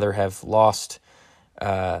Wings rather, have lost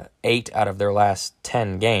 8 out of their last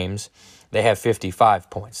 10 games. They have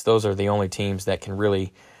 55 points. Those are the only teams that can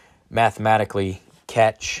really mathematically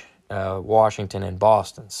catch Washington and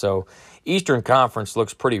Boston. So Eastern Conference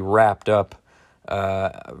looks pretty wrapped up,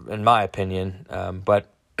 in my opinion,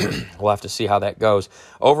 but we'll have to see how that goes.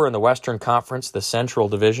 Over in the Western Conference, the Central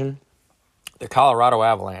Division, the Colorado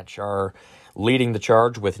Avalanche are leading the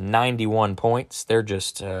charge with 91 points. They're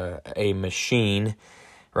just a machine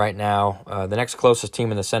right now. The next closest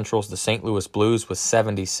team in the Central is the St. Louis Blues with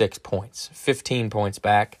 76 points, 15 points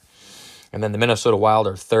back. And then the Minnesota Wild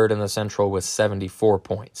are third in the Central with 74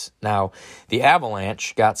 points. Now, the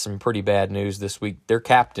Avalanche got some pretty bad news this week. Their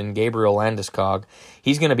captain, Gabriel Landeskog,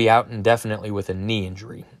 he's going to be out indefinitely with a knee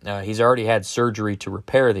injury. He's already had surgery to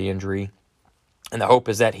repair the injury, and the hope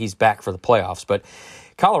is that he's back for the playoffs. But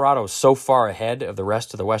Colorado is so far ahead of the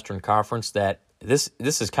rest of the Western Conference that this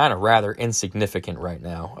is kind of rather insignificant right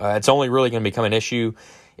now. It's only really going to become an issue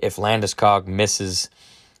if Landeskog misses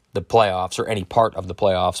the playoffs or any part of the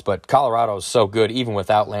playoffs. But Colorado is so good, even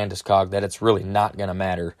without Landeskog, that it's really not going to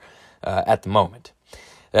matter at the moment.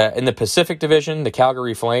 In the Pacific Division, the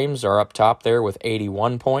Calgary Flames are up top there with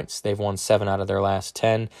 81 points. They've won 7 out of their last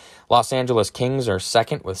 10. Los Angeles Kings are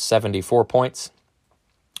second with 74 points.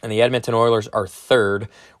 And the Edmonton Oilers are third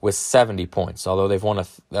with 70 points, although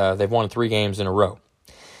they've won 3 games in a row.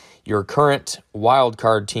 Your current wild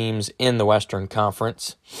card teams in the Western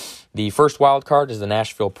Conference. The first wild card is the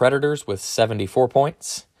Nashville Predators with 74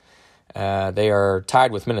 points. They are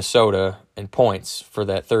tied with Minnesota in points for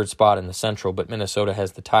that third spot in the Central, but Minnesota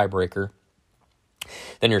has the tiebreaker.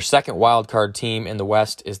 Then your second wild card team in the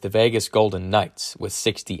West is the Vegas Golden Knights with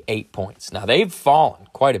 68 points. Now, they've fallen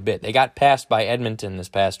quite a bit. They got passed by Edmonton this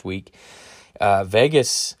past week.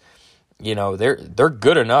 Vegas, they're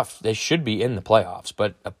good enough. They should be in the playoffs,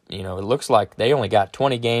 but it looks like they only got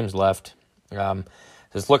 20 games left.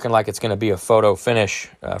 It's looking like it's going to be a photo finish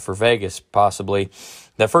for Vegas, possibly.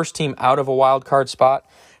 The first team out of a wild card spot,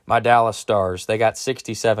 my Dallas Stars. They got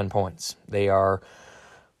 67 points. They are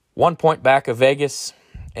 1 point back of Vegas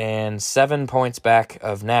and 7 points back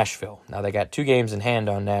of Nashville. Now, they got 2 games in hand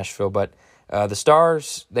on Nashville, but the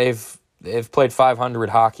Stars, they've played .500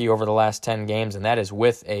 hockey over the last 10 games, and that is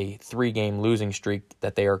with a 3-game losing streak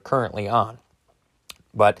that they are currently on.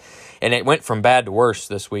 And it went from bad to worse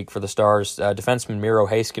this week for the Stars. Defenseman Miro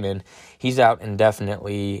Heiskanen, he's out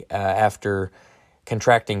indefinitely after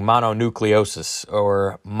contracting mononucleosis,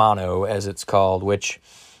 or mono as it's called, which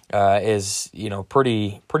is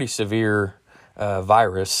pretty severe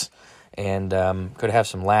virus, and could have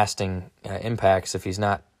some lasting impacts if he's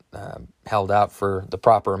not held out for the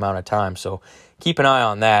proper amount of time. So keep an eye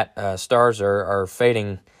on that. Stars are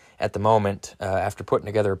fading at the moment after putting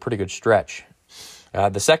together a pretty good stretch.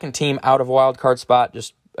 The second team out of a wild card spot,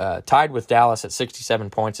 just tied with Dallas at 67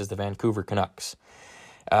 points, is the Vancouver Canucks.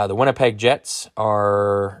 The Winnipeg Jets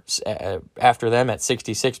are after them at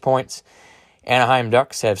 66 points. Anaheim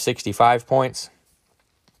Ducks have 65 points.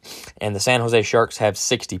 And the San Jose Sharks have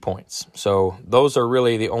 60 points. So those are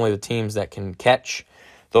really the teams that can catch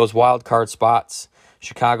those wild card spots.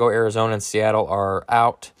 Chicago, Arizona, and Seattle are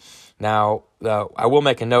out. Now, I will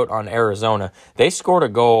make a note on Arizona. They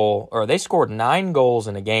scored 9 goals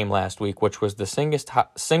in a game last week, which was the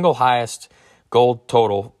single highest goal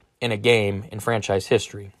total in a game in franchise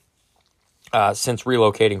history since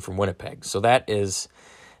relocating from Winnipeg. So that is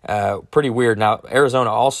pretty weird. Now, Arizona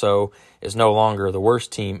also is no longer the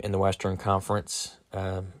worst team in the Western Conference.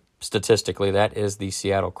 Statistically, that is the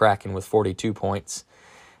Seattle Kraken with 42 points,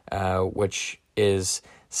 which is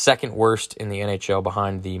second worst in the NHL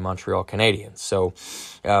behind the Montreal Canadiens. So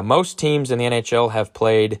most teams in the NHL have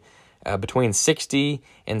played between 60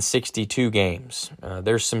 and 62 games.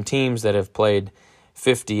 There's some teams that have played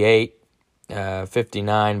 58,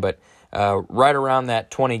 59, but right around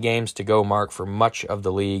that 20 games to go mark for much of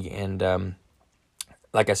the league. And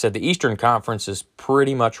like I said, the Eastern Conference is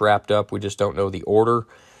pretty much wrapped up. We just don't know the order.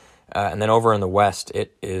 And then over in the West,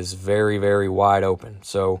 it is very, very wide open.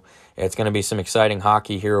 So it's going to be some exciting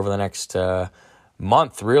hockey here over the next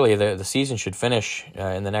month. Really, the season should finish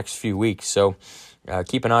in the next few weeks. So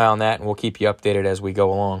keep an eye on that, and we'll keep you updated as we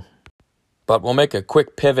go along. But we'll make a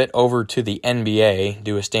quick pivot over to the NBA,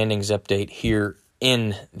 do a standings update here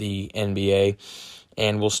in the NBA.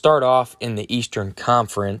 And we'll start off in the Eastern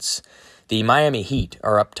Conference. The Miami Heat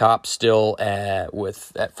are up top still at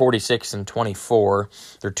 46 and 24.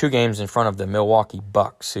 They're 2 games in front of the Milwaukee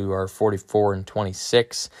Bucks, who are 44 and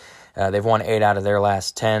 26. They've won 8 out of their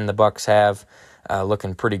last 10. The Bucks have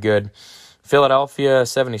looking pretty good. Philadelphia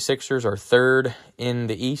 76ers are third in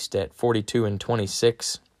the East at 42 and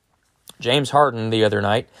 26. James Harden the other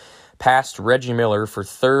night passed Reggie Miller for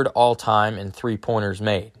third all-time in three-pointers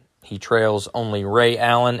made. He trails only Ray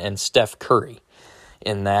Allen and Steph Curry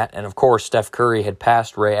in that. And, of course, Steph Curry had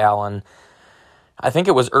passed Ray Allen, I think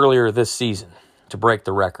it was earlier this season, to break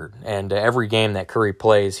the record. And every game that Curry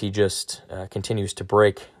plays, he just continues to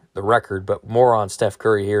break the record. But more on Steph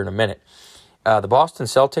Curry here in a minute. The Boston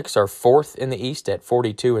Celtics are fourth in the East at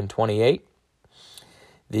 42 and 28.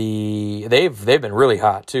 They've been really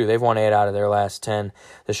hot, too. They've won 8 out of their last 10.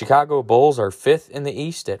 The Chicago Bulls are fifth in the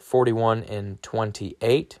East at 41 and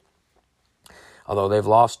 28, although they've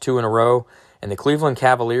lost 2 in a row. And the Cleveland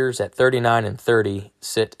Cavaliers at 39 and 30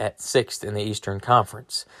 sit at 6th in the Eastern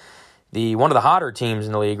Conference. One of the hotter teams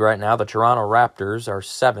in the league right now, the Toronto Raptors, are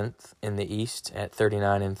 7th in the East at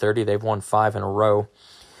 39 and 30. They've won 5 in a row.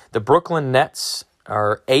 The Brooklyn Nets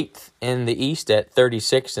are 8th in the East at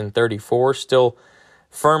 36 and 34, still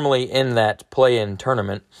firmly in that play-in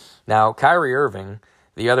tournament. Now, Kyrie Irving,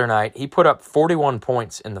 the other night, he put up 41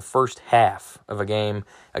 points in the first half of a game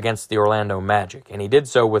against the Orlando Magic, and he did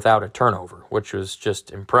so without a turnover, which was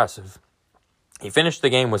just impressive. He finished the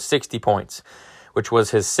game with 60 points, which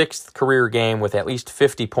was his 6th career game with at least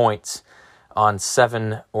 50 points on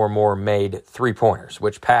 7 or more made three-pointers,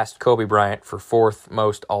 which passed Kobe Bryant for 4th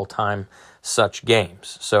most all-time such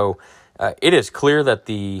games. So it is clear that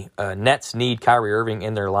the Nets need Kyrie Irving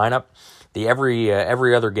in their lineup. The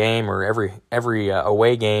every other game or every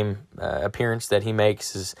away game appearance that he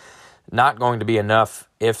makes is not going to be enough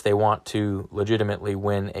if they want to legitimately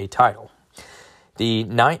win a title. The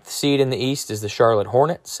 9th seed in the East is the Charlotte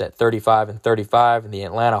Hornets at 35 and 35, and the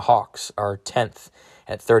Atlanta Hawks are 10th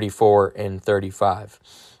at 34 and 35.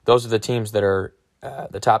 Those are the teams that are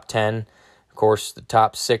the top 10. Of course, the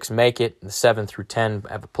top 6 make it. The 7 through 10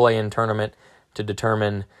 have a play-in tournament to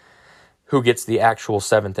determine who gets the actual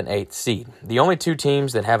 7th and 8th seed. The only 2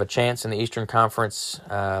 teams that have a chance in the Eastern Conference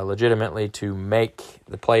legitimately to make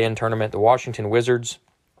the play-in tournament, the Washington Wizards,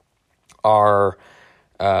 are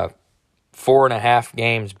 4.5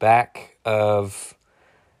 games back of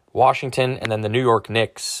Washington, and then the New York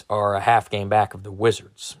Knicks are a half game back of the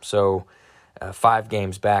Wizards. So 5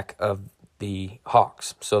 games back of the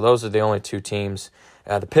Hawks. So those are the only 2 teams.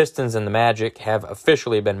 The Pistons and the Magic have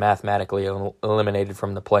officially been mathematically eliminated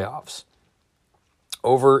from the playoffs.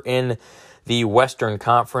 Over in the Western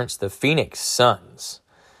Conference, the Phoenix Suns.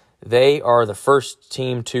 They are the first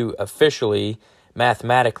team to officially,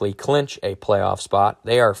 mathematically clinch a playoff spot.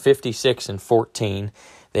 They are 56-14.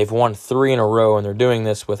 They've won 3 in a row, and they're doing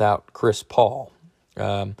this without Chris Paul.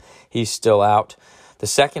 He's still out. The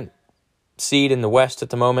second seed in the West at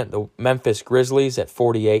the moment, the Memphis Grizzlies at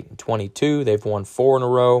 48-22. They've won 4 in a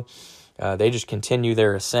row. They just continue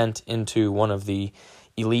their ascent into one of the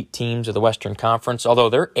elite teams of the Western Conference, although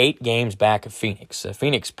they're 8 games back of Phoenix.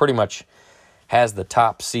 Phoenix pretty much has the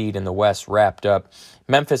top seed in the West wrapped up.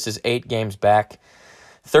 Memphis is 8 games back.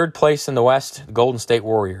 Third place in the West, the Golden State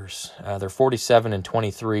Warriors. They're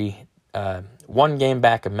 47-23. 1 game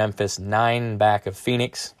back of Memphis, 9 back of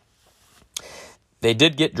Phoenix. They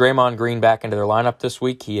did get Draymond Green back into their lineup this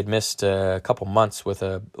week. He had missed a couple months with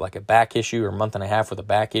a back issue, or a month and a half with a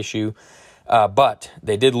back issue. But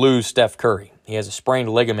they did lose Steph Curry. He has a sprained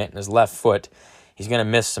ligament in his left foot. He's going to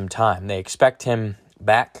miss some time. They expect him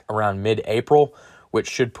back around mid-April, which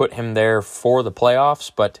should put him there for the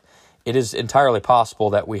playoffs, but it is entirely possible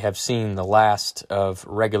that we have seen the last of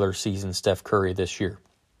regular season Steph Curry this year.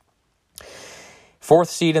 Fourth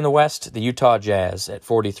seed in the West, the Utah Jazz at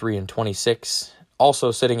 43-26.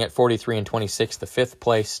 Also sitting at 43-26, the fifth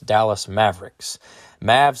place Dallas Mavericks.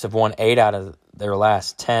 Mavs have won 8 out of their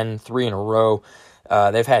last 10, 3 in a row.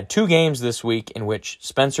 They've had 2 games this week in which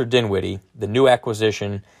Spencer Dinwiddie, the new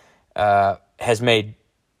acquisition, has made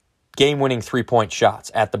game-winning 3-point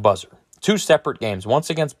shots at the buzzer. 2 separate games,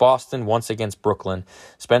 once against Boston, once against Brooklyn.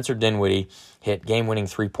 Spencer Dinwiddie hit game-winning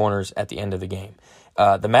 3-pointers at the end of the game.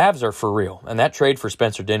 The Mavs are for real, and that trade for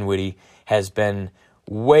Spencer Dinwiddie has been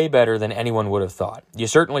way better than anyone would have thought. You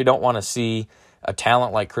certainly don't want to see a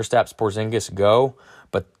talent like Kristaps Porzingis go,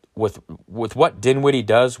 but with what Dinwiddie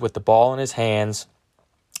does with the ball in his hands,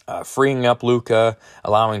 freeing up Luka,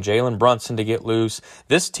 allowing Jalen Brunson to get loose,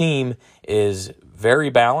 this team is very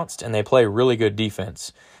balanced, and they play really good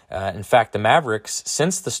defense. In fact, the Mavericks,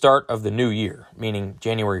 since the start of the new year, meaning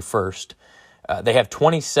January 1st, they have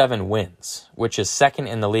 27 wins, which is second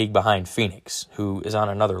in the league behind Phoenix, who is on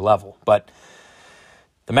another level. But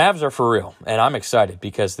the Mavs are for real, and I'm excited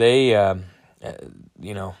because they,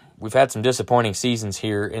 we've had some disappointing seasons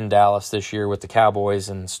here in Dallas this year with the Cowboys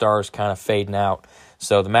and Stars kind of fading out.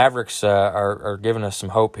 So the Mavericks are giving us some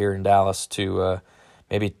hope here in Dallas to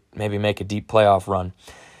maybe make a deep playoff run.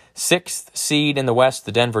 Sixth seed in the West,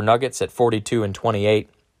 the Denver Nuggets at 42-28.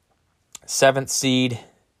 Seventh seed,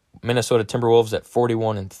 Minnesota Timberwolves at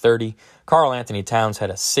 41-30. Karl Anthony Towns had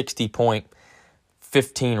a 60-point,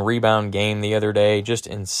 15-rebound game the other day. Just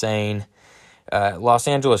insane. Los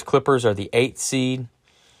Angeles Clippers are the 8th seed.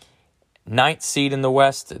 9th seed in the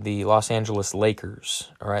West, the Los Angeles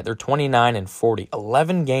Lakers. All right, they're 29-40.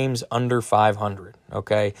 11 games under 500,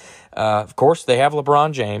 okay? Of course, they have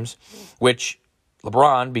LeBron James, which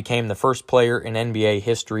LeBron became the first player in NBA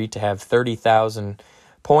history to have 30,000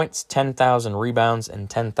 points, 10,000 rebounds, and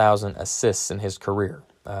 10,000 assists in his career.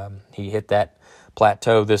 He hit that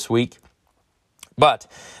plateau this week. But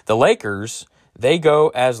the Lakers, they go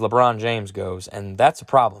as LeBron James goes, and that's a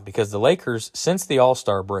problem because the Lakers, since the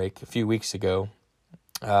All-Star break a few weeks ago,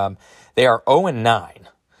 they are 0-9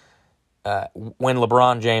 when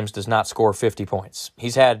LeBron James does not score 50 points.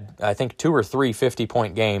 He's had, I think, 2 or 3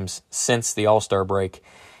 50-point games since the All-Star break,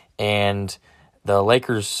 and the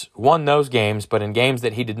Lakers won those games, but in games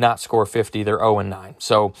that he did not score 50, they're 0-9.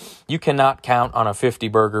 So you cannot count on a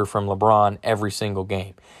 50-burger from LeBron every single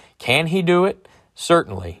game. Can he do it?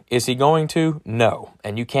 Certainly. Is he going to? No.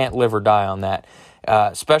 And you can't live or die on that,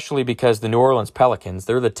 especially because the New Orleans Pelicans,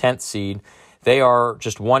 they're the 10th seed. They are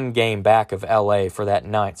just 1 game back of LA for that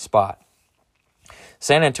 9th spot.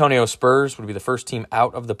 San Antonio Spurs would be the first team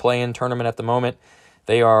out of the play-in tournament at the moment.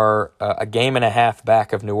 They are a game and a half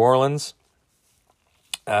back of New Orleans,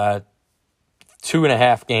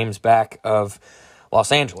 2.5 games back of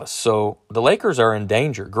Los Angeles. So the Lakers are in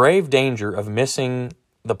danger, grave danger of missing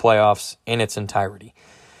the playoffs in its entirety.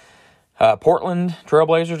 Portland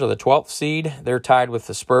Trailblazers are the 12th seed. They're tied with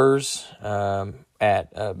the Spurs at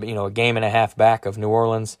a game and a half back of New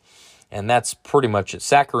Orleans, and that's pretty much it.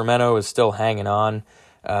 Sacramento is still hanging on,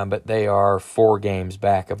 but they are 4 games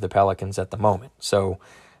back of the Pelicans at the moment. So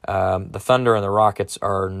the Thunder and the Rockets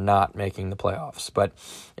are not making the playoffs. But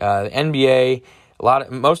the NBA,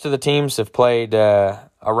 most of the teams have played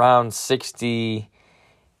around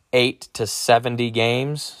 68 to 70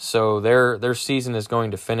 games, so their season is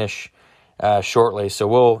going to finish shortly.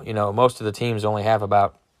 So most of the teams only have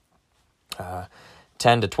about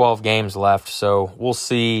 10 to 12 games left. So we'll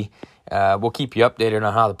see. We'll keep you updated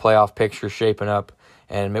on how the playoff picture is shaping up,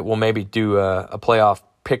 and we'll maybe do a playoff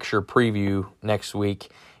picture preview next week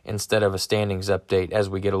instead of a standings update as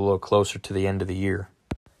we get a little closer to the end of the year.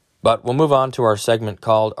 But we'll move on to our segment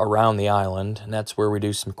called Around the Island, and that's where we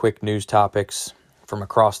do some quick news topics from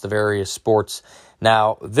across the various sports.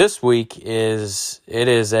 Now, this week is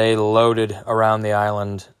a loaded Around the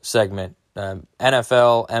Island segment.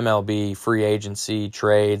 NFL, MLB, free agency,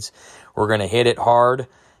 trades. We're going to hit it hard,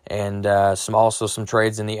 and some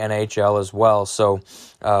trades in the NHL as well. So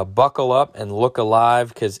buckle up and look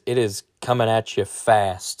alive because it is coming at you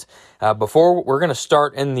fast. Before we're going to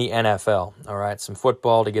start in the NFL, all right, some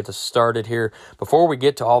football to get us started here. Before we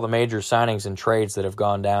get to all the major signings and trades that have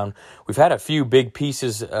gone down, we've had a few big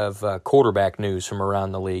pieces of quarterback news from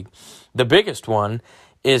around the league. The biggest one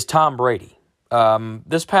is Tom Brady.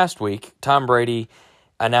 This past week, Tom Brady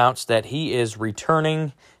announced that he is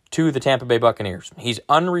returning to the Tampa Bay Buccaneers. He's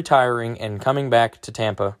unretiring and coming back to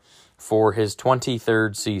Tampa for his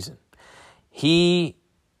 23rd season. He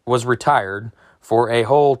was retired for a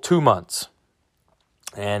whole 2 months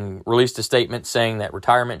and released a statement saying that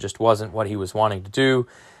retirement just wasn't what he was wanting to do.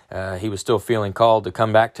 He was still feeling called to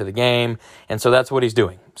come back to the game, and so that's what he's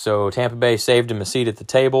doing. So Tampa Bay saved him a seat at the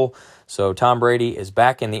table. So Tom Brady is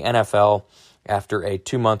back in the NFL after a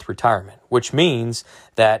 2-month retirement, which means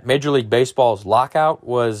that Major League Baseball's lockout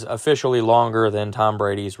was officially longer than Tom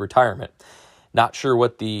Brady's retirement. Not sure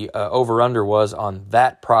what the over-under was on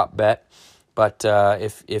that prop bet, but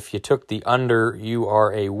if you took the under, you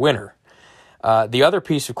are a winner. The other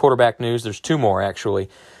piece of quarterback news, there's two more actually.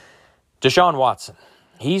 Deshaun Watson.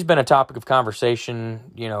 He's been a topic of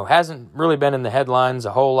conversation, hasn't really been in the headlines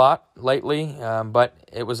a whole lot lately, but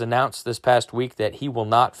it was announced this past week that he will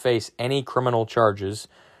not face any criminal charges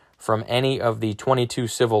from any of the 22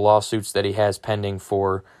 civil lawsuits that he has pending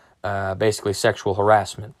for basically sexual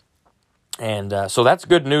harassment. And so that's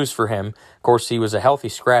good news for him. Of course, he was a healthy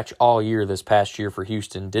scratch all year this past year for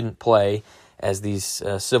Houston, didn't play as these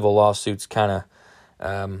civil lawsuits kind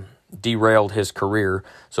of derailed his career.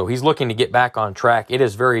 So he's looking to get back on track. It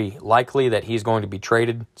is very likely that he's going to be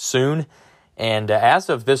traded soon. And as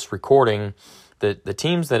of this recording, the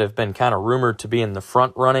teams that have been kind of rumored to be in the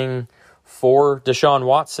front running for Deshaun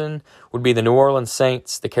Watson would be the New Orleans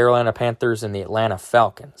Saints, the Carolina Panthers, and the Atlanta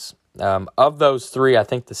Falcons. Of those three, I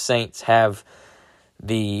think the Saints have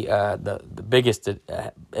the biggest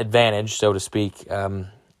advantage, so to speak.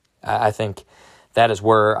 I think that is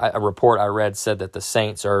where a report I read said that the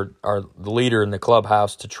Saints are the leader in the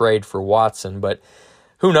clubhouse to trade for Watson, but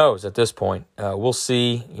who knows at this point? We'll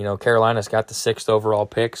see. Carolina's got the 6th overall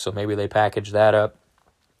pick, so maybe they package that up.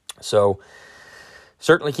 So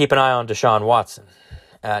certainly keep an eye on Deshaun Watson.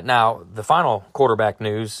 Now, the final quarterback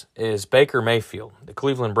news is Baker Mayfield, the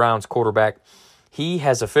Cleveland Browns quarterback. He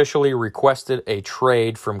has officially requested a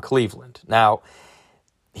trade from Cleveland. Now,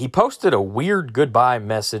 he posted a weird goodbye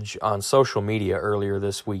message on social media earlier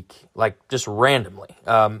this week, like just randomly.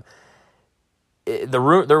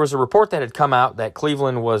 There was a report that had come out that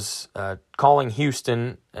Cleveland was calling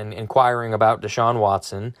Houston and inquiring about Deshaun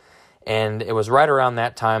Watson, and it was right around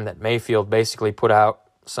that time that Mayfield basically put out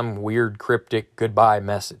some weird cryptic goodbye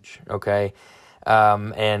message, okay?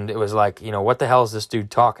 And it was like, what the hell is this dude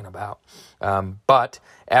talking about? But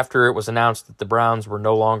after it was announced that the Browns were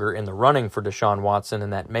no longer in the running for Deshaun Watson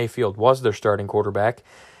and that Mayfield was their starting quarterback,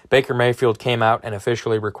 Baker Mayfield came out and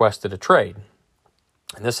officially requested a trade.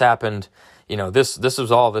 And this happened, this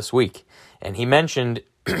was all this week. And he mentioned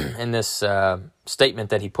in this statement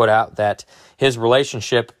that he put out that his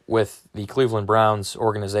relationship with the Cleveland Browns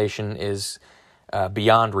organization is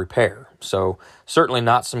beyond repair. So certainly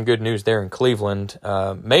not some good news there in Cleveland.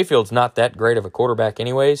 Mayfield's not that great of a quarterback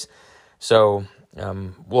anyways, so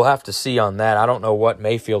we'll have to see on that. I don't know what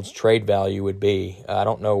Mayfield's trade value would be. I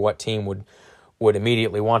don't know what team would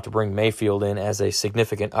immediately want to bring Mayfield in as a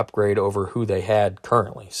significant upgrade over who they had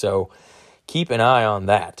currently. So keep an eye on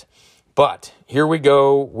that. But here we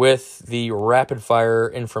go with the rapid-fire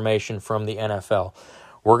information from the NFL.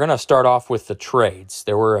 We're going to start off with the trades.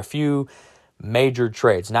 There were a few major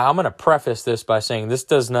trades. Now, I'm going to preface this by saying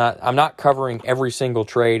I'm not covering every single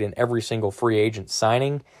trade and every single free agent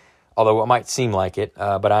signing, although it might seem like it,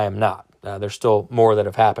 but I am not. There's still more that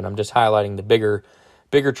have happened. I'm just highlighting the bigger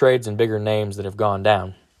trades and bigger names that have gone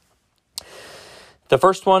down. The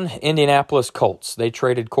first one, Indianapolis Colts. They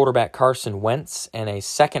traded quarterback Carson Wentz and a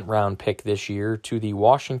 2nd-round pick this year to the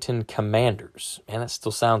Washington Commanders. And that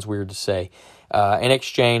still sounds weird to say. In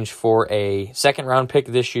exchange for a 2nd-round pick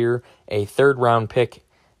this year, a 3rd-round pick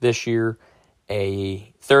this year,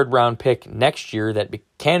 a 3rd-round pick next year that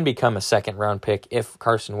can become a 2nd-round pick if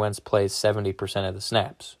Carson Wentz plays 70% of the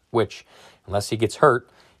snaps, which, unless he gets hurt,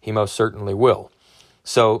 he most certainly will.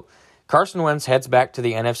 So Carson Wentz heads back to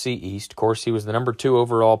the NFC East. Of course, he was the number 2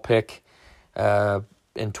 overall pick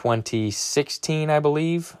in 2016, I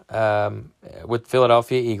believe, with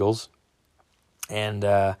Philadelphia Eagles. And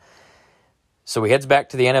so he heads back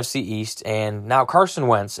to the NFC East. And now Carson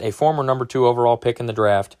Wentz, a former number 2 overall pick in the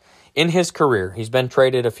draft, in his career, he's been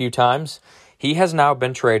traded a few times. He has now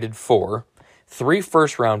been traded for 3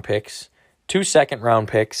 first-round picks, 2 second-round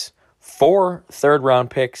picks, 4 third-round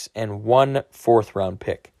picks, and 1 fourth-round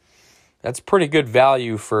pick. That's pretty good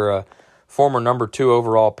value for a former number 2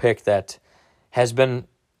 overall pick that has been,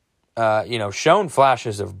 shown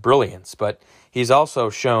flashes of brilliance, but he's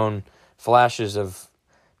also shown flashes of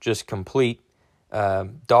just complete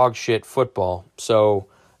dog shit football. So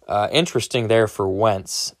interesting there for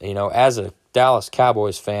Wentz. As a Dallas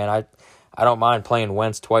Cowboys fan, I don't mind playing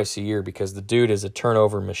Wentz twice a year because the dude is a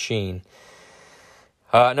turnover machine.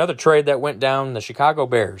 Another trade that went down, the Chicago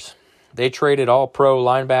Bears. They traded all-pro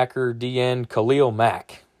linebacker DN Khalil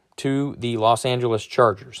Mack to the Los Angeles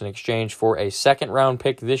Chargers in exchange for a second-round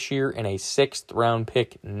pick this year and a sixth-round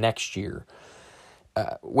pick next year,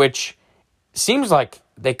 which seems like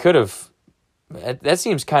they could have. That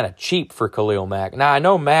seems kind of cheap for Khalil Mack. Now, I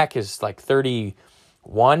know Mack is like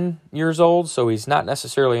 31 years old, so he's not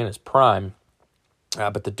necessarily in his prime,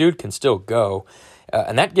 but the dude can still go.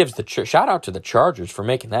 And that gives the shout out to the Chargers for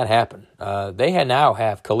making that happen. They now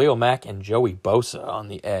have Khalil Mack and Joey Bosa on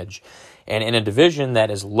the edge. And in a division that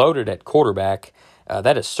is loaded at quarterback,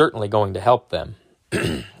 that is certainly going to help them.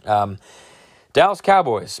 Dallas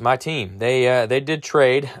Cowboys, my team, they did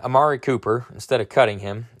trade Amari Cooper instead of cutting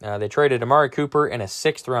him. They traded Amari Cooper and a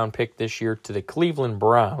 6th-round pick this year to the Cleveland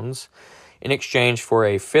Browns in exchange for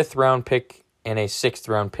a 5th-round pick and a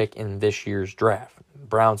 6th-round pick in this year's draft.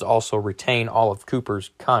 Browns also retain all of Cooper's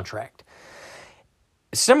contract.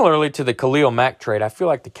 Similarly to the Khalil Mack trade, I feel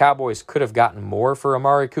like the Cowboys could have gotten more for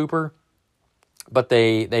Amari Cooper, but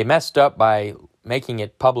they messed up by making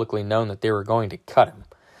it publicly known that they were going to cut him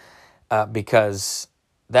because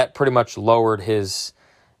that pretty much lowered his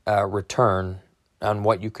return on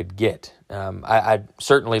what you could get. I'd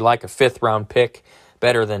certainly like a 5th-round pick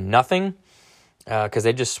better than nothing because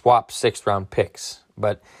they just swapped 6th-round picks.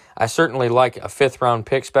 But I certainly like a 5th-round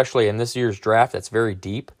pick, especially in this year's draft that's very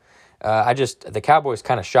deep. The Cowboys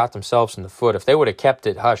kind of shot themselves in the foot. If they would have kept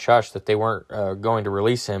it hush-hush that they weren't going to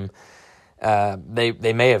release him,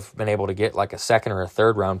 they may have been able to get like a 2nd or a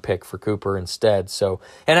 3rd-round pick for Cooper instead. So,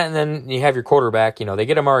 and then you have your quarterback. They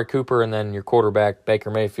get Amari Cooper, and then your quarterback, Baker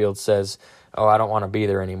Mayfield, says, oh, I don't want to be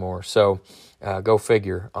there anymore. So go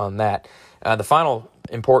figure on that. The final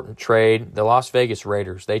important trade, the Las Vegas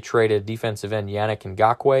Raiders. They traded defensive end Yannick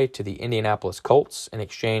Ngakoue to the Indianapolis Colts in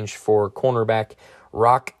exchange for cornerback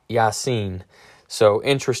Rock Ya-Sin. So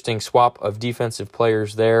interesting swap of defensive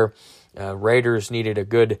players there. Raiders needed a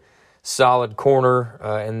good, solid corner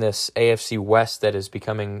in this AFC West that is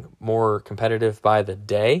becoming more competitive by the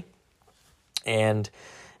day. And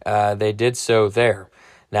they did so there.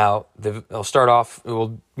 Now,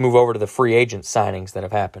 we'll move over to the free agent signings that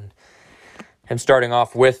have happened. And starting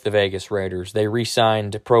off with the Vegas Raiders, they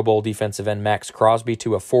re-signed Pro Bowl defensive end Max Crosby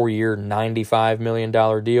to a 4-year, $95 million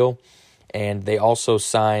deal. And they also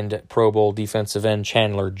signed Pro Bowl defensive end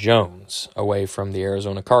Chandler Jones away from the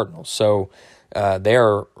Arizona Cardinals. So they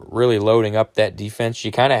are really loading up that defense.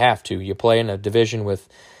 You kind of have to. You play in a division with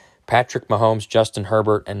Patrick Mahomes, Justin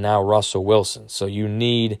Herbert, and now Russell Wilson. So you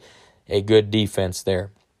need a good defense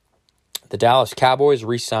there. The Dallas Cowboys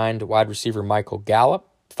re-signed wide receiver Michael Gallup,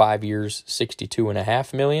 5 years,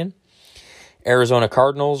 $62.5 million. Arizona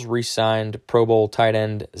Cardinals re-signed Pro Bowl tight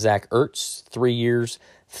end Zach Ertz, 3 years,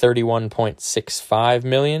 $31.65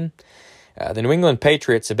 million. The New England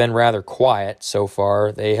Patriots have been rather quiet so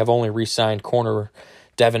far. They have only re-signed corner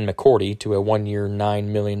Devin McCourty to a 1-year, $9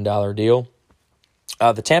 million deal.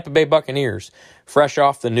 The Tampa Bay Buccaneers, fresh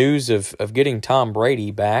off the news of getting Tom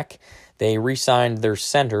Brady back, they re-signed their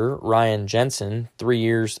center, Ryan Jensen, 3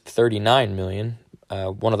 years, $39 million.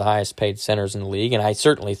 One of the highest paid centers in the league, and I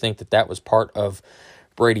certainly think that was part of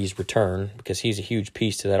Brady's return because he's a huge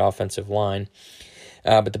piece to that offensive line.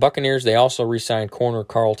 But the Buccaneers, they also re-signed corner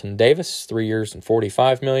Carlton Davis, 3 years and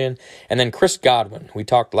 $45 million. And then Chris Godwin, we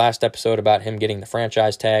talked last episode about him getting the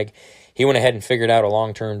franchise tag. He went ahead and figured out a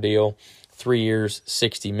long-term deal, 3 years,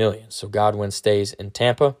 $60 million. So Godwin stays in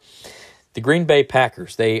Tampa. The Green Bay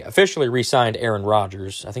Packers, they officially re-signed Aaron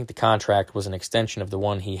Rodgers. I think the contract was an extension of the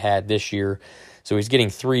one he had this year. So he's getting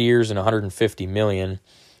 3 years and $150 million.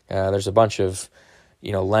 There's a bunch of,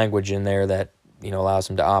 language in there that, allows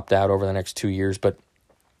him to opt out over the next 2 years. But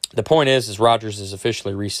the point is Rodgers is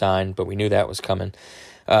officially re-signed, but we knew that was coming.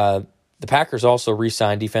 The Packers also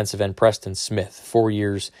re-signed defensive end Preston Smith, 4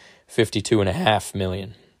 years, $52.5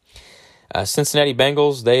 million. Cincinnati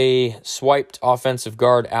Bengals, they swiped offensive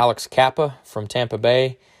guard Alex Kappa from Tampa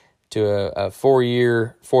Bay to a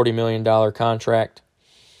 4-year, $40 million contract.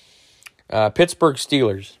 Pittsburgh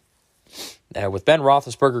Steelers. With Ben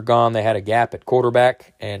Roethlisberger gone, they had a gap at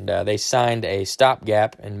quarterback, and they signed a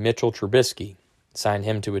stopgap in Mitchell Trubisky, signed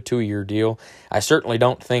him to a 2-year deal. I certainly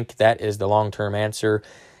don't think that is the long-term answer,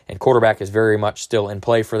 and quarterback is very much still in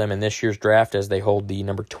play for them in this year's draft as they hold the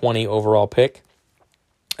number 20 overall pick.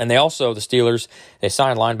 And the Steelers, they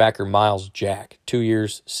signed linebacker Myles Jack, 2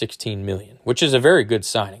 years, $16 million, which is a very good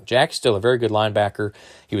signing. Jack's still a very good linebacker.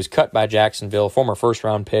 He was cut by Jacksonville, former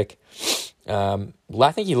first-round pick.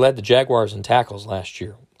 I think he led the Jaguars in tackles last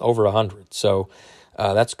year, over 100. So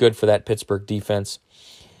that's good for that Pittsburgh defense.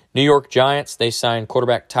 New York Giants, they signed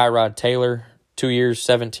quarterback Tyrod Taylor, 2 years,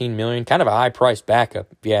 $17 million. Kind of a high-priced backup,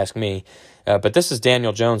 if you ask me. But this is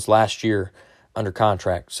Daniel Jones last year under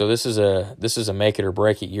contract. So this is a make it or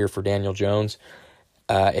break it year for Daniel Jones.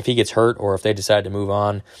 If he gets hurt or if they decide to move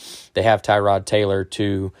on, they have Tyrod Taylor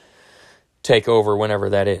to take over whenever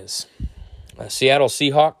that is. Seattle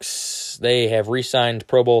Seahawks, they have re-signed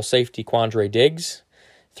Pro Bowl safety Quandre Diggs,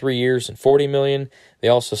 3 years and $40 million. They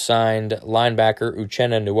also signed linebacker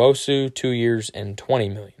Uchenna Nwosu, 2 years and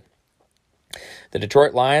 $20 million. The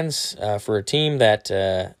Detroit Lions, for a team that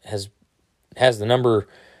has the number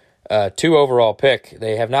 2 overall pick,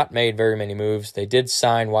 they have not made very many moves. They did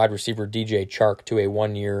sign wide receiver DJ Chark to a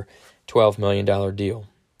 1-year, $12 million deal.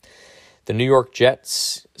 The New York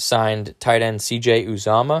Jets signed tight end CJ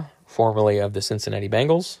Uzomah, formerly of the Cincinnati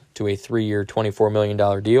Bengals, to a 3-year, $24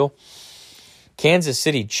 million deal. Kansas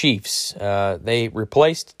City Chiefs, they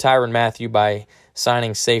replaced Tyrann Mathieu by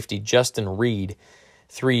signing safety Justin Reed,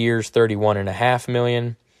 3 years, $31.5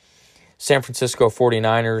 million. San Francisco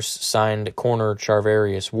 49ers signed corner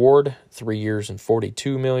Charvarius Ward, 3 years and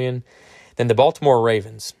 $42 million. Then the Baltimore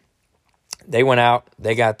Ravens, they went out,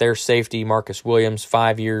 they got their safety Marcus Williams,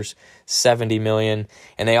 5 years, $70 million.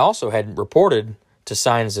 And they also had reported to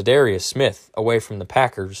sign Zadarius Smith away from the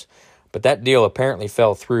Packers, but that deal apparently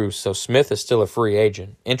fell through, so Smith is still a free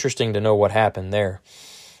agent. Interesting to know what happened there.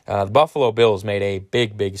 The Buffalo Bills made a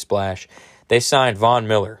big splash. They signed Von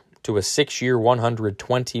Miller to a 6-year,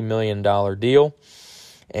 $120 million deal,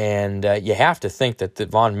 and you have to think that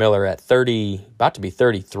Von Miller at 30, about to be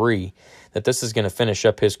 33, that this is going to finish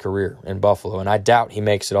up his career in Buffalo, and I doubt he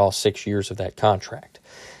makes it all 6 years of that contract.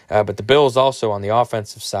 But the Bills also, on the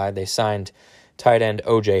offensive side, they signed tight end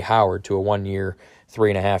O.J. Howard to a 1-year,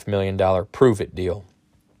 $3.5 million prove-it deal.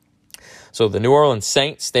 So the New Orleans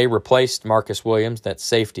Saints, they replaced Marcus Williams, that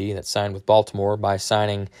safety that signed with Baltimore, by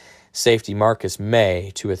signing safety Marcus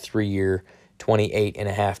May to a 3-year,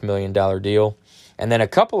 $28.5 million deal. And then a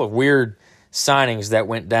couple of weird signings that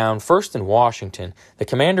went down. First in Washington, the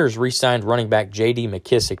Commanders re-signed running back J.D.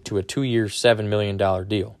 McKissick to a 2-year, $7 million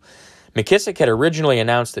deal. McKissick had originally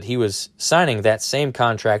announced that he was signing that same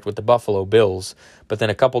contract with the Buffalo Bills, but then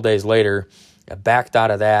a couple days later backed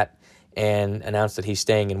out of that and announced that he's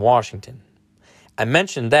staying in Washington. I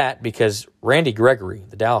mentioned that because Randy Gregory,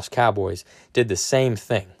 the Dallas Cowboys, did the same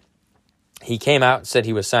thing. He came out and said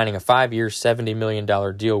he was signing a 5-year, $70 million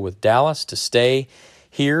deal with Dallas to stay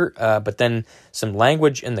here, but then some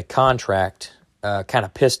language in the contract kind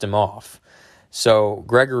of pissed him off. So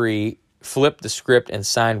Gregory flipped the script and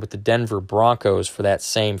signed with the Denver Broncos for that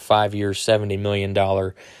same 5-year, $70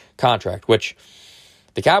 million contract, which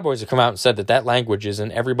the Cowboys have come out and said that language is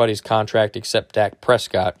in everybody's contract except Dak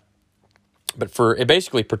Prescott. But it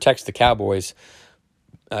basically protects the Cowboys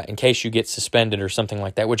in case you get suspended or something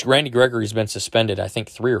like that, which Randy Gregory's been suspended, I think,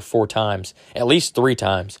 3 or 4 times, at least 3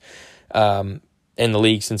 times in the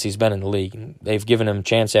league since he's been in the league. And they've given him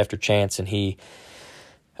chance after chance, and he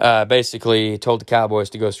basically told the Cowboys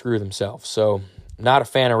to go screw themselves. So not a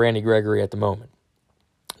fan of Randy Gregory at the moment.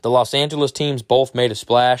 The Los Angeles teams both made a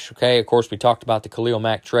splash. Okay, of course, we talked about the Khalil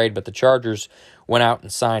Mack trade, but the Chargers went out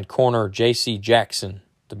and signed corner J.C. Jackson,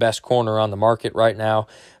 the best corner on the market right now,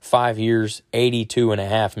 5 years,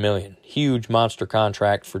 $82.5 million. Huge monster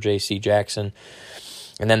contract for J.C. Jackson.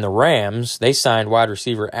 And then the Rams, they signed wide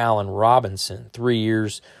receiver Allen Robinson, 3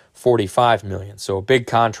 years, $45 million. So a big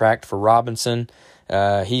contract for Robinson.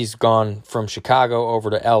 He's gone from Chicago over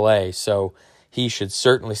to L.A., so he should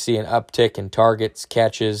certainly see an uptick in targets,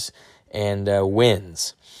 catches, and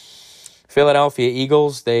wins. Philadelphia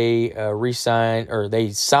Eagles, they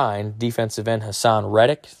signed defensive end Hassan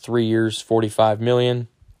Reddick, 3 years, $45 million.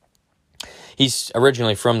 He's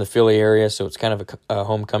originally from the Philly area, so it's kind of a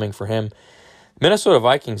homecoming for him. Minnesota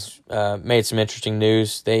Vikings made some interesting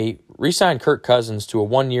news. They re-signed Kirk Cousins to a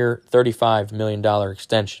 1-year, $35 million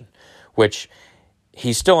extension, which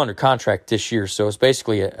he's still under contract this year, so it's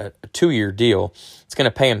basically a 2-year deal. It's going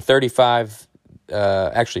to pay him 40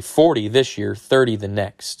 this year, 30 the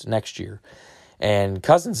next year. And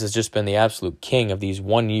Cousins has just been the absolute king of these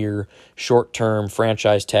 1-year, short-term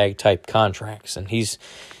franchise tag type contracts, and he's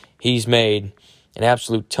made an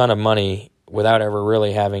absolute ton of money without ever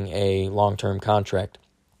really having a long-term contract.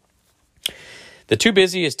 The two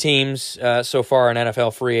busiest teams so far in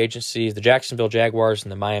NFL free agency is the Jacksonville Jaguars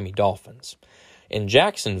and the Miami Dolphins. In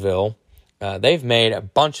Jacksonville, they've made a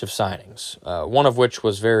bunch of signings, one of which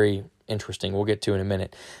was very interesting. We'll get to in a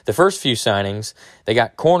minute. The first few signings, they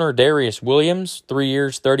got corner Darius Williams, 3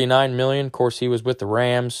 years, $39 million. Of course, he was with the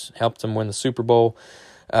Rams, helped them win the Super Bowl.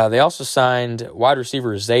 They also signed wide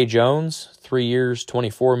receiver Zay Jones, 3 years,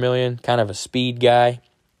 $24 million, kind of a speed guy.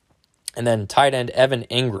 And then tight end Evan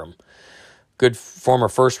Ingram, good former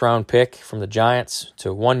first-round pick from the Giants,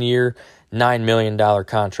 to 1 year, $9 million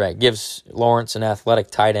contract. Gives Lawrence an athletic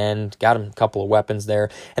tight end, got him a couple of weapons there.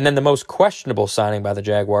 And then the most questionable signing by the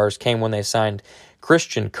Jaguars came when they signed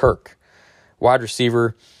Christian Kirk, wide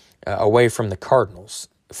receiver away from the Cardinals.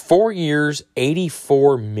 4 years,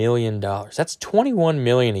 $84 million. That's $21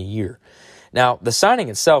 million a year. Now, the signing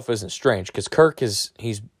itself isn't strange because Kirk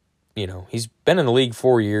he's been in the league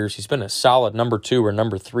 4 years. He's been a solid number 2 or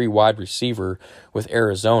number 3 wide receiver with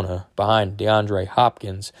Arizona behind DeAndre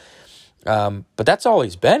Hopkins. But that's all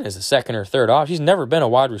he's been is a second or third off. He's never been a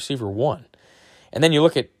wide receiver 1. And then you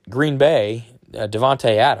look at Green Bay,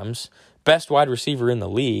 Davante Adams, best wide receiver in the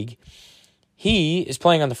league. He is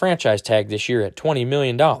playing on the franchise tag this year at $20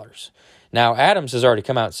 million. Now, Adams has already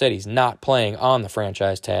come out and said he's not playing on the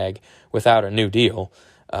franchise tag without a new deal.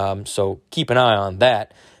 So keep an eye on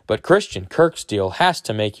that. But Christian Kirk's deal has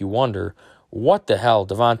to make you wonder what the hell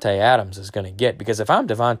Davante Adams is going to get. Because if I'm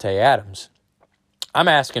Davante Adams, I'm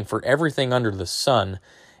asking for everything under the sun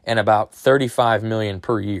and about $35 million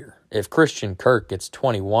per year. If Christian Kirk gets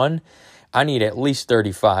 21, I need at least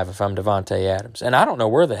 35 if I'm Davante Adams. And I don't know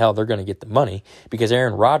where the hell they're going to get the money because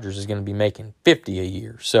Aaron Rodgers is going to be making 50 a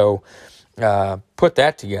year. So put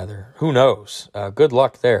that together. Who knows? Good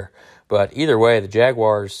luck there. But either way, the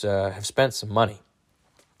Jaguars have spent some money.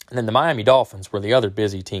 And then the Miami Dolphins were the other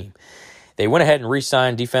busy team. They went ahead and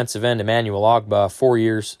re-signed defensive end Emmanuel Ogbah, 4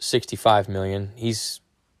 years, $65 million. He's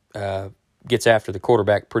gets after the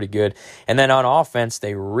quarterback pretty good. And then on offense,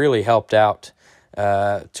 they really helped out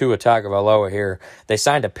Tua Tagovailoa here. They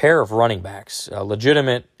signed a pair of running backs,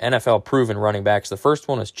 legitimate NFL-proven running backs. The first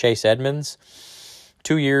one is Chase Edmonds,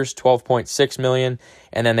 2 years, $12.6 million.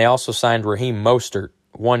 And then they also signed Raheem Mostert,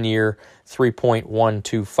 1 year,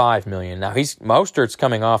 $3.125 million. Now, Mostert's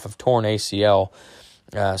coming off of torn ACL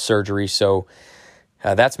surgery, so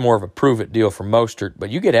that's more of a prove-it deal for Mostert. But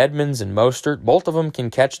you get Edmonds and Mostert. Both of them can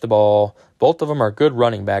catch the ball. Both of them are good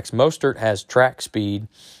running backs. Mostert has track speed,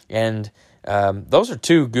 and those are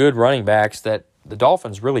two good running backs that the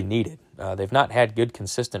Dolphins really needed. They've not had good,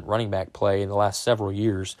 consistent running back play in the last several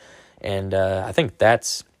years, and I think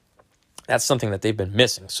that's something that they've been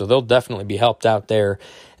missing. So they'll definitely be helped out there.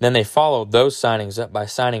 And then they followed those signings up by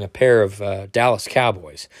signing a pair of Dallas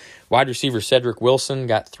Cowboys. Wide receiver Cedric Wilson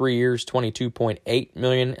got 3 years, $22.8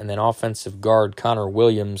 million, and then offensive guard Connor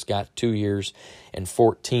Williams got 2 years and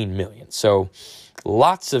 $14 million. So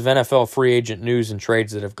lots of NFL free agent news and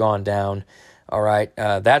trades that have gone down. All right,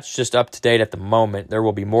 that's just up to date at the moment. There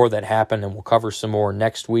will be more that happen, and we'll cover some more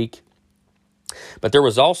next week. But there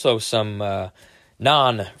was also some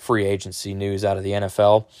non-free agency news out of the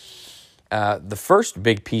NFL. The first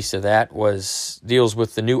big piece of that deals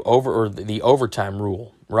with the new the overtime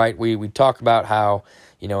rule, right? We talk about how,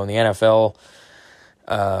 in the NFL,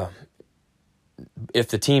 if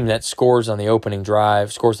the team that scores on the opening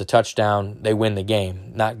drive scores the touchdown, they win the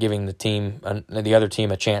game, not giving the other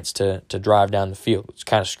team a chance to drive down the field. It's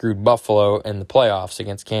kind of screwed Buffalo in the playoffs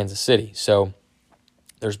against Kansas City. So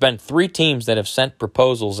there's been 3 teams that have sent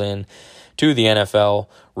proposals in to the NFL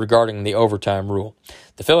regarding the overtime rule.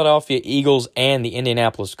 The Philadelphia Eagles and the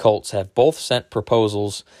Indianapolis Colts have both sent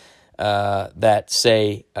proposals that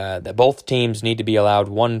say that both teams need to be allowed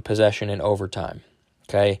 1 possession in overtime.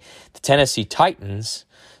 Okay, the Tennessee Titans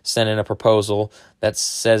sent in a proposal that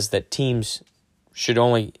says that teams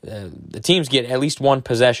get at least 1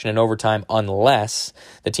 possession in overtime unless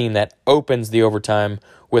the team that opens the overtime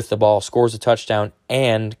with the ball scores a touchdown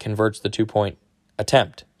and converts the 2-point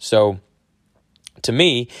attempt. So, to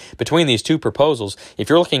me, between these 2 proposals, if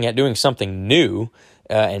you're looking at doing something new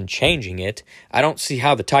and changing it, I don't see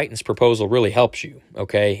how the Titans proposal really helps you.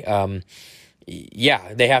 Okay,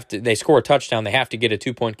 they score a touchdown, they have to get a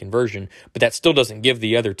 2-point conversion, but that still doesn't give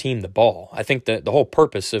the other team the ball. I think the whole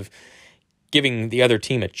purpose of giving the other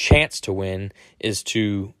team a chance to win is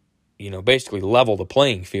to, basically level the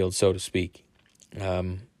playing field, so to speak,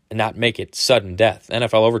 and not make it sudden death.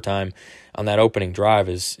 NFL overtime on that opening drive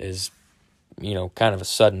is kind of a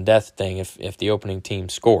sudden death thing if the opening team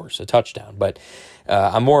scores a touchdown. But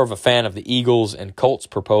I'm more of a fan of the Eagles and Colts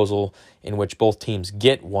proposal, in which both teams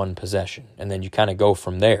get one possession, and then you kind of go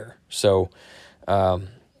from there. So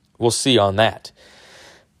we'll see on that.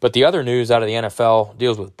 But the other news out of the NFL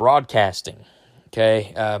deals with broadcasting.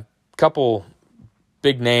 Okay, a couple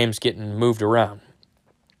big names getting moved around.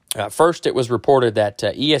 First, it was reported that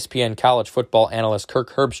ESPN college football analyst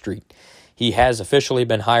Kirk Herbstreit, he has officially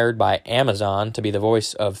been hired by Amazon to be the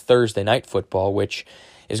voice of Thursday Night Football, which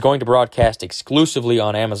is going to broadcast exclusively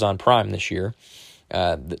on Amazon Prime this year.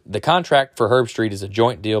 The contract for Herbstreit is a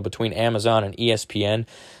joint deal between Amazon and ESPN,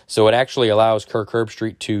 so it actually allows Kirk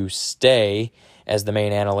Herbstreit to stay as the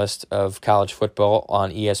main analyst of college football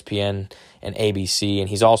on ESPN and ABC, and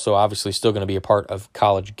he's also obviously still going to be a part of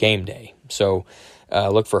College Game Day. So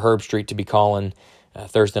look for Herbstreit to be calling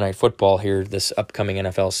Thursday Night Football here this upcoming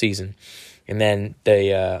NFL season. And then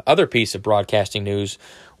the other piece of broadcasting news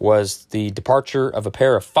was the departure of a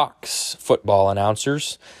pair of Fox football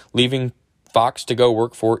announcers, leaving Fox to go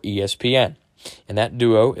work for ESPN. And that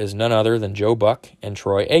duo is none other than Joe Buck and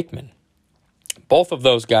Troy Aikman. Both of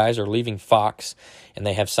those guys are leaving Fox, and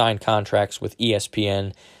they have signed contracts with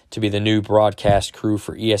ESPN to be the new broadcast crew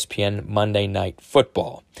for ESPN Monday Night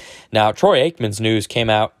Football. Now, Troy Aikman's news came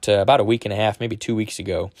out about a week and a half, maybe 2 weeks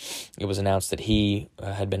ago. It was announced that he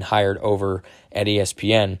had been hired over at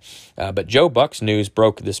ESPN, but Joe Buck's news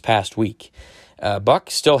broke this past week.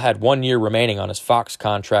 Buck still had 1 year remaining on his Fox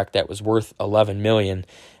contract that was worth $11 million,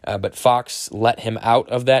 but Fox let him out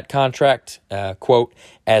of that contract, quote,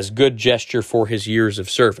 as good gesture for his years of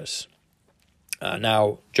service.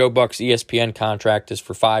 Now, Joe Buck's ESPN contract is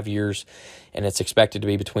for 5 years, and it's expected to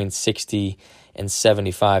be between $60 and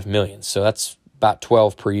 $75 million. So that's about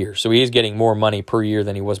 12 per year. So he is getting more money per year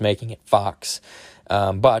than he was making at Fox.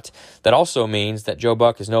 But that also means that Joe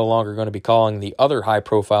Buck is no longer going to be calling the other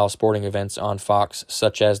high-profile sporting events on Fox,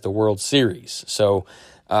 such as the World Series. So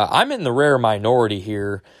I'm in the rare minority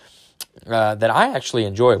here that I actually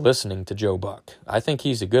enjoy listening to Joe Buck. I think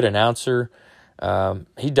he's a good announcer.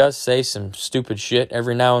 He does say some stupid shit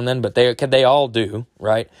every now and then, but they all do,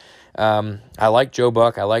 right? I like Joe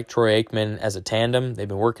Buck. I like Troy Aikman as a tandem. They've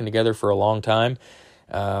been working together for a long time,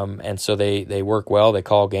 and so they work well. They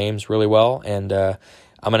call games really well, and I'm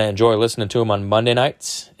going to enjoy listening to them on Monday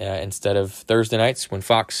nights instead of Thursday nights when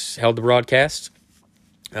Fox held the broadcast.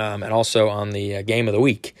 And also on the game of the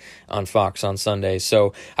week on Fox on Sundays.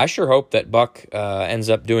 So I sure hope that Buck ends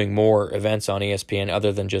up doing more events on ESPN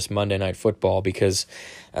other than just Monday Night Football, because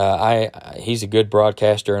he's a good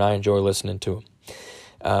broadcaster and I enjoy listening to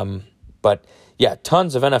him. But yeah,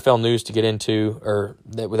 tons of NFL news to get into, or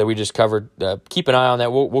that we just covered. Keep an eye on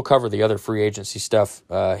that. We'll cover the other free agency stuff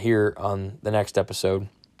here on the next episode.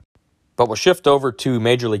 But we'll shift over to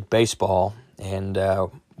Major League Baseball, and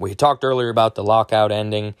we talked earlier about the lockout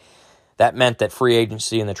ending. That meant that free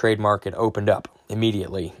agency and the trade market opened up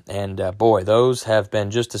immediately. And boy, those have been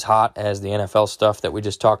just as hot as the NFL stuff that we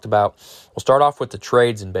just talked about. We'll start off with the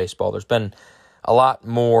trades in baseball. There's been a lot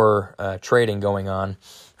more trading going on.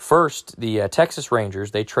 First, the Texas Rangers,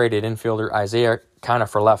 they traded infielder Isaiah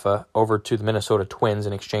Kiner-Falefa over to the Minnesota Twins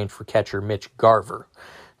in exchange for catcher Mitch Garver.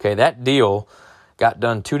 Okay, that deal got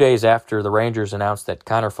done 2 days after the Rangers announced that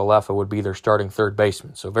Kiner-Falefa would be their starting third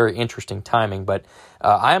baseman. So very interesting timing, but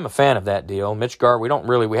I am a fan of that deal. Mitch Garver,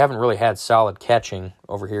 we haven't really had solid catching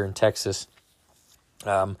over here in Texas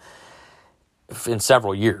in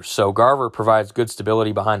several years. So Garver provides good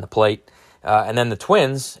stability behind the plate. And then the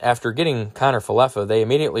Twins, after getting Kiner-Falefa, they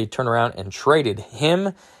immediately turned around and traded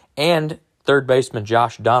him and third baseman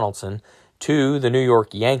Josh Donaldson to the New York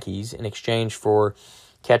Yankees in exchange for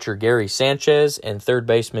catcher Gary Sanchez and third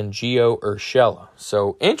baseman Gio Urshela.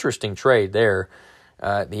 So interesting trade there.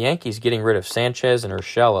 The Yankees getting rid of Sanchez and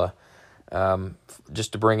Urshela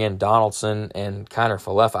just to bring in Donaldson and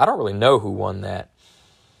Kiner-Falefa. I don't really know who won that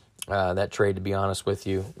trade, to be honest with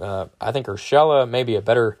you. I think Urshela may be a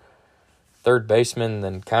better third baseman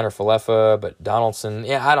than Kiner-Falefa, but Donaldson,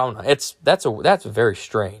 I don't know. That's very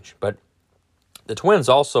strange. But the Twins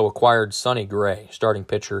also acquired Sonny Gray, starting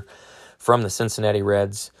pitcher from the Cincinnati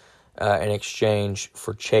Reds, in exchange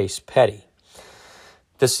for Chase Petty.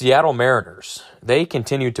 The Seattle Mariners, they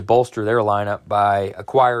continued to bolster their lineup by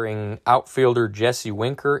acquiring outfielder Jesse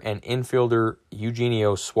Winker and infielder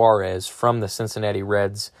Eugenio Suarez from the Cincinnati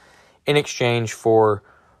Reds in exchange for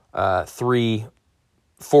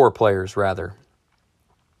four players rather.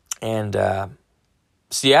 And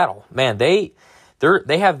Seattle, man, they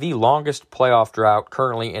have the longest playoff drought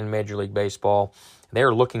currently in Major League Baseball.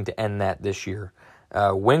 They're looking to end that this year.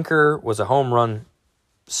 Winker was a home run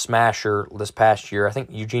smasher this past year. I think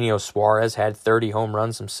Eugenio Suarez had 30 home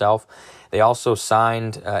runs himself. They also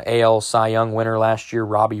signed AL Cy Young winner last year,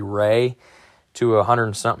 Robbie Ray, to a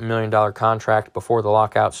 $100-something million contract before the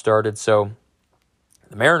lockout started. So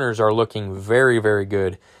the Mariners are looking very, very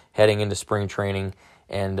good heading into spring training.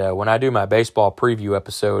 And when I do my baseball preview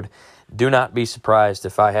episode, do not be surprised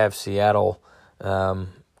if I have Seattle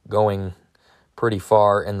going pretty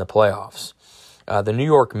far in the playoffs. The New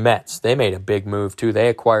York Mets, they made a big move too. They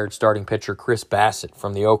acquired starting pitcher Chris Bassett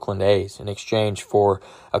from the Oakland A's in exchange for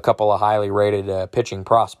a couple of highly rated pitching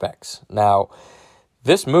prospects. Now,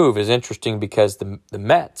 this move is interesting because the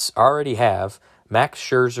Mets already have Max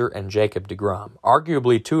Scherzer and Jacob deGrom,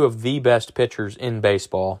 arguably two of the best pitchers in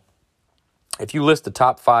baseball. If you list the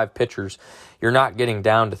top 5 pitchers, you're not getting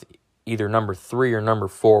down to either number 3 or number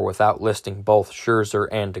 4 without listing both Scherzer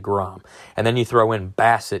and deGrom. And then you throw in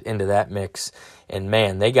Bassett into that mix, and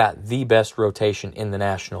man, they got the best rotation in the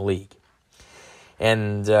National League.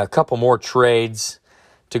 And a couple more trades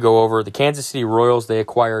to go over. The Kansas City Royals, they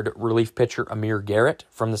acquired relief pitcher Amir Garrett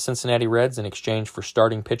from the Cincinnati Reds in exchange for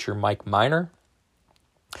starting pitcher Mike Minor.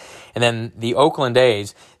 And then the Oakland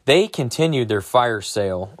A's, they continued their fire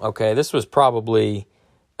sale. Okay, this was probably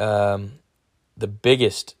the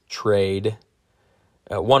biggest trade.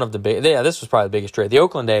 This was probably the biggest trade. The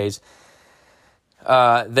Oakland A's,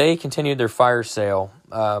 they continued their fire sale.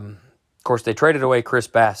 Of course, they traded away Chris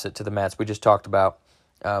Bassett to the Mets, we just talked about.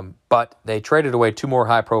 But they traded away 2 more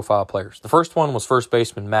high-profile players. The first one was first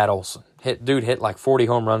baseman Matt Olson. Dude hit like 40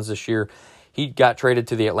 home runs this year. He got traded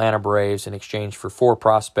to the Atlanta Braves in exchange for 4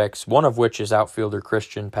 prospects, one of which is outfielder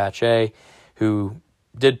Christian Pache, who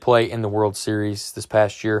did play in the World Series this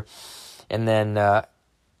past year. And then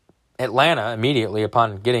Atlanta, immediately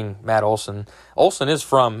upon getting Matt Olson is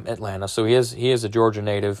from Atlanta, so he is a Georgia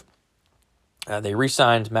native. They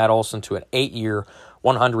re-signed Matt Olson to an 8-year,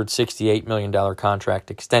 $168 million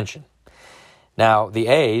contract extension. Now, the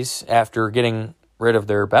A's, after getting rid of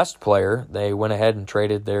their best player, they went ahead and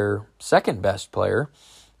traded their second best player,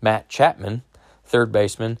 Matt Chapman, third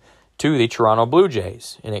baseman, to the Toronto Blue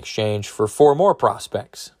Jays in exchange for 4 more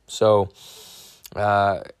prospects. So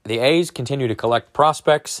the A's continue to collect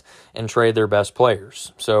prospects and trade their best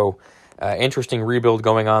players. So interesting rebuild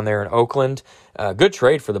going on there in Oakland. Good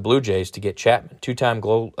trade for the Blue Jays to get Chapman, 2-time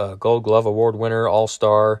Gold Glove Award winner,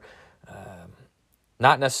 All-Star.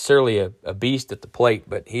 Not necessarily a beast at the plate,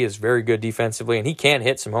 but he is very good defensively, and he can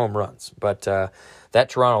hit some home runs. But that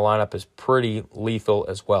Toronto lineup is pretty lethal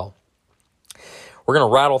as well. We're going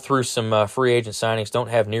to rattle through some free agent signings. Don't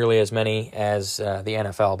have nearly as many as the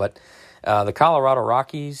NFL, but the Colorado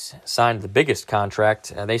Rockies signed the biggest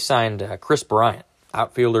contract. They signed Chris Bryant,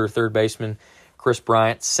 outfielder, third baseman. Chris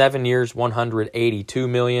Bryant, 7 years, $182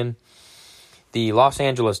 million. The Los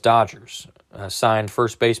Angeles Dodgers signed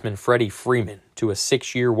first baseman Freddie Freeman to a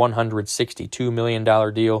 6-year, $162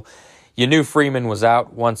 million deal. You knew Freeman was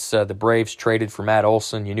out once the Braves traded for Matt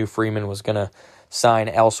Olson. You knew Freeman was going to sign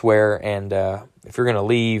elsewhere, and if you're going to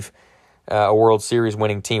leave a World Series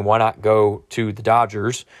winning team, why not go to the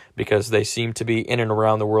Dodgers, because they seem to be in and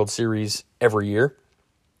around the World Series every year.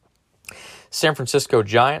 San Francisco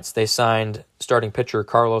Giants, they signed starting pitcher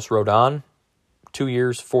Carlos Rodon, 2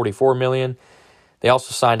 years, $44 million. They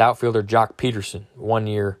also signed outfielder Jock Peterson, 1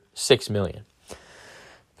 year, $6 million.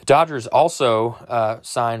 The Dodgers also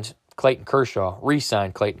re-signed Clayton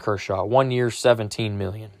Kershaw, 1 year, $17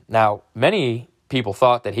 million. Now, many people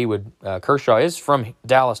thought that he would, Kershaw is from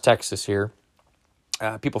Dallas, Texas here.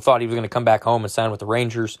 People thought he was going to come back home and sign with the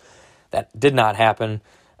Rangers. That did not happen,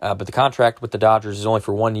 but the contract with the Dodgers is only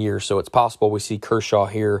for 1 year, so it's possible we see Kershaw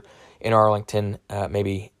here in Arlington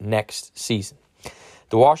maybe next season.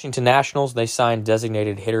 The Washington Nationals, they signed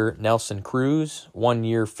designated hitter Nelson Cruz, 1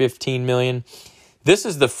 year, $15 million. This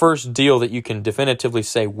is the first deal that you can definitively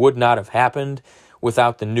say would not have happened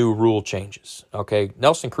without the new rule changes. Okay,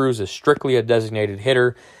 Nelson Cruz is strictly a designated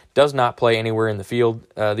hitter, does not play anywhere in the field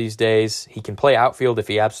these days. He can play outfield if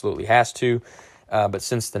he absolutely has to, but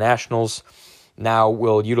since the Nationals now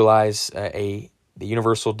will utilize the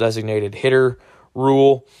universal designated hitter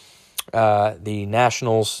rule, the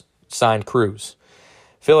Nationals signed Cruz.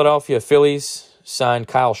 Philadelphia Phillies signed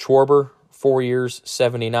Kyle Schwarber, 4 years,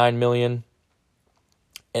 $79 million.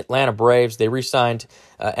 Atlanta Braves, they re-signed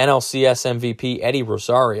NLCS MVP Eddie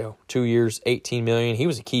Rosario, 2 years, $18 million. He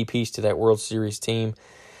was a key piece to that World Series team.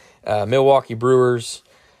 Milwaukee Brewers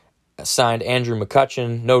signed Andrew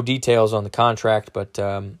McCutchen. No details on the contract, but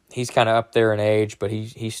he's kind of up there in age, but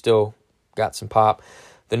he's still got some pop.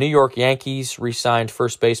 The New York Yankees re-signed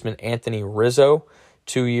first baseman Anthony Rizzo,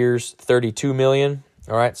 2 years, $32 million.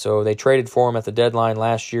 All right, so they traded for him at the deadline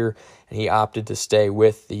last year, and he opted to stay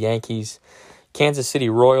with the Yankees. Kansas City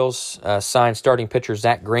Royals signed starting pitcher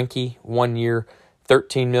Zach Greinke, 1 year,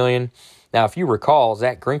 $13 million. Now, if you recall,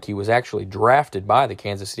 Zach Greinke was actually drafted by the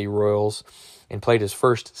Kansas City Royals and played his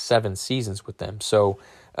first 7 seasons with them. So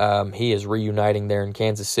he is reuniting there in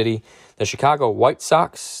Kansas City. The Chicago White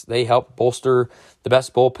Sox, they helped bolster the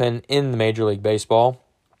best bullpen in the Major League Baseball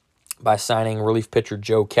by signing relief pitcher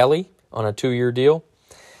Joe Kelly on a 2-year deal.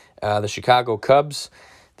 The Chicago Cubs,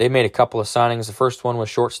 they made a couple of signings. The first one was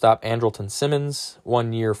shortstop Andrelton Simmons,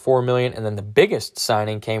 1 year, $4 million. And then the biggest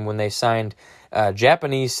signing came when they signed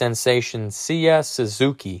Japanese sensation Seiya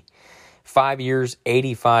Suzuki, 5 years,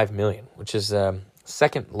 $85 million, which is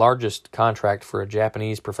second largest contract for a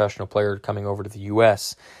Japanese professional player coming over to the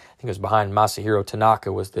U.S. I think it was behind Masahiro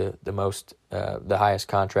Tanaka was the highest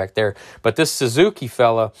contract there. But this Suzuki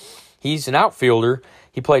fella, he's an outfielder.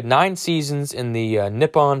 He played 9 seasons in the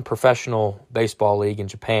Nippon Professional Baseball League in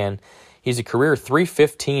Japan. He's a career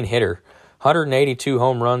 .315 hitter, 182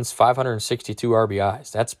 home runs, 562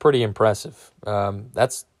 RBIs. That's pretty impressive.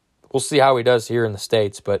 We'll see how he does here in the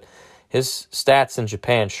States, but his stats in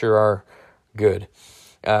Japan sure are good.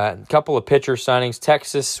 A couple of pitcher signings.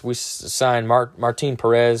 Texas, we signed Martin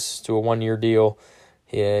Perez to a 1-year deal.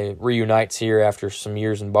 He reunites here after some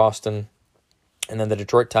years in Boston. And then the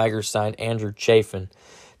Detroit Tigers signed Andrew Chafin,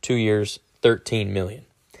 2 years, $13 million.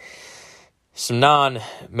 Some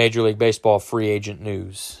non-Major League Baseball free agent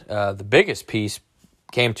news. The biggest piece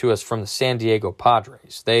came to us from the San Diego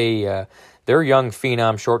Padres. Their young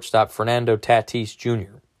phenom shortstop, Fernando Tatis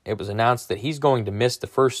Jr., it was announced that he's going to miss the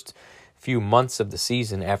first few months of the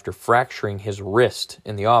season after fracturing his wrist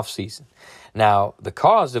in the offseason. Now, the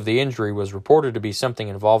cause of the injury was reported to be something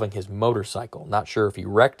involving his motorcycle. Not sure if he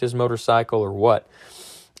wrecked his motorcycle or what.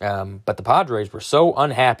 But the Padres were so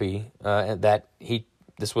unhappy that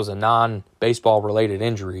this was a non-baseball related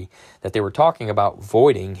injury that they were talking about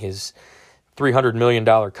voiding his $300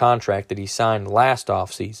 million contract that he signed last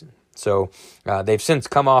offseason. So they've since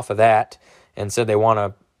come off of that and said they want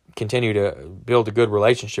to continue to build a good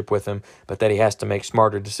relationship with him, but that he has to make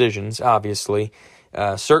smarter decisions, obviously.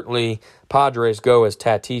 Certainly, Padres go as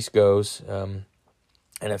Tatis goes, and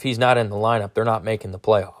if he's not in the lineup, they're not making the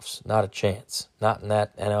playoffs. Not a chance. Not in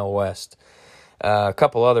that NL West. A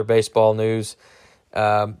couple other baseball news.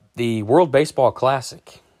 The World Baseball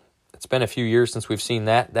Classic. It's been a few years since we've seen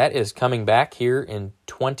that. That is coming back here in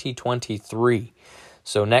 2023.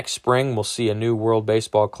 So next spring, we'll see a new World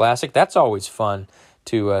Baseball Classic. That's always fun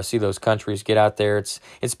to see those countries get out there.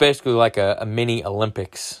 It's basically like a mini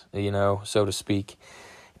Olympics, so to speak.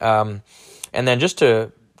 And then just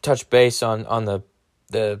to touch base on the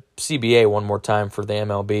CBA one more time for the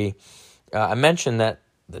MLB, I mentioned that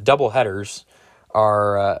the doubleheaders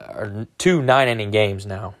are 2 9-inning games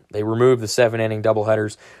now. They removed the 7-inning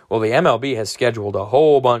doubleheaders. Well, the MLB has scheduled a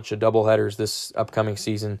whole bunch of doubleheaders this upcoming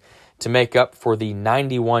season to make up for the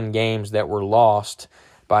 91 games that were lost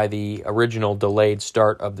by the original delayed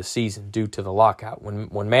start of the season due to the lockout.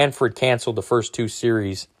 When Manfred canceled the first 2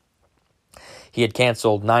 series, he had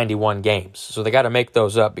canceled 91 games. So they got to make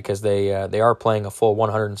those up because they are playing a full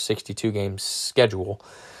 162-game schedule.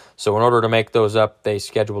 So in order to make those up, they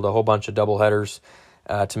scheduled a whole bunch of doubleheaders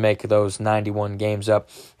to make those 91 games up.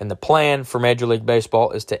 And the plan for Major League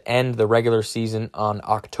Baseball is to end the regular season on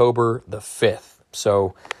October the 5th.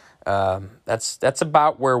 So that's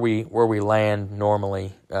about where we land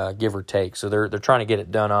normally, give or take. So they're trying to get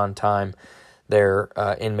it done on time there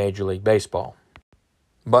in Major League Baseball.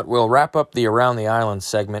 But we'll wrap up the Around the Island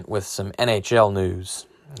segment with some NHL news,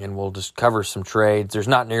 and we'll just cover some trades. There's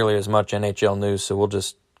not nearly as much NHL news, so we'll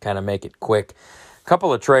just kind of make it quick. A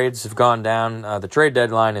couple of trades have gone down. The trade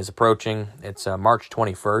deadline is approaching. It's March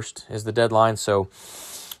 21st is the deadline, so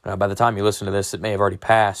by the time you listen to this, it may have already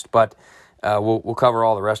passed, but we'll cover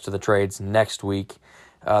all the rest of the trades next week.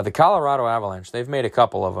 The Colorado Avalanche, they've made a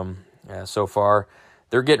couple of them so far.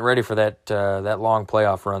 They're getting ready for that long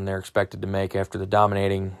playoff run they're expected to make after the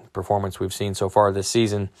dominating performance we've seen so far this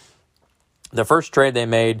season. The first trade they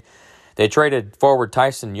made, they traded forward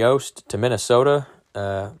Tyson Yost to Minnesota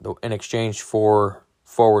in exchange for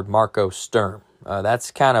forward Marco Sturm.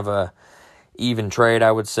 That's kind of a even trade,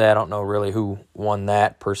 I would say. I don't know really who won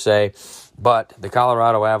that per se, but the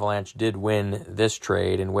Colorado Avalanche did win this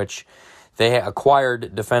trade in which they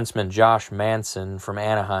acquired defenseman Josh Manson from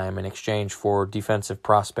Anaheim in exchange for defensive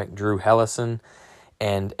prospect Drew Helleson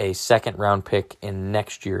and a second-round pick in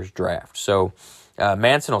next year's draft. So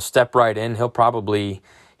Manson will step right in. He'll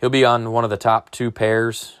be on one of the top 2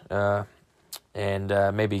 pairs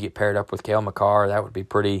and maybe get paired up with Cale Makar. That would be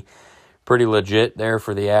pretty legit there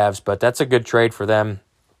for the Avs, but that's a good trade for them.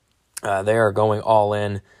 They are going all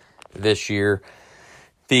in this year.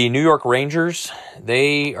 The New York Rangers,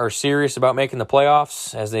 they are serious about making the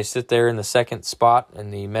playoffs as they sit there in the second spot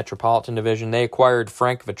in the Metropolitan Division. They acquired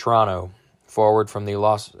Frank Vetrano, forward from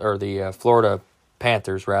the Florida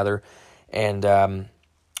Panthers, rather, and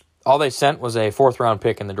all they sent was a fourth-round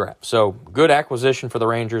pick in the draft. So good acquisition for the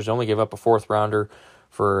Rangers. Only give up a fourth-rounder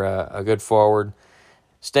for a good forward.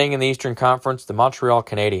 Staying in the Eastern Conference, the Montreal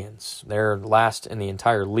Canadiens. They're last in the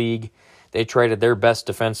entire league. They traded their best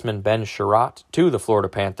defenseman, Ben Chiarot, to the Florida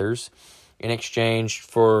Panthers in exchange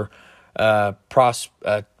for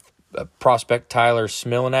prospect Tyler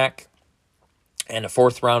Smilanac and a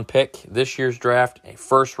fourth-round pick this year's draft, a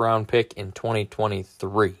first-round pick in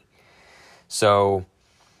 2023. So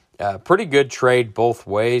pretty good trade both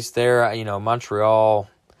ways there. Montreal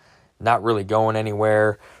not really going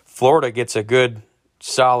anywhere. Florida gets a good,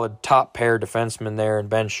 solid top pair defenseman there in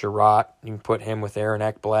Ben Chiarot. You can put him with Aaron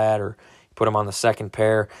Ekblad or put him on the second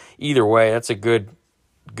pair. Either way, that's a good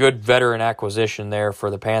veteran acquisition there for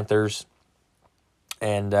the Panthers.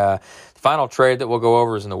 And the final trade that we'll go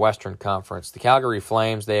over is in the Western Conference. The Calgary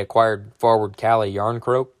Flames, they acquired forward Calle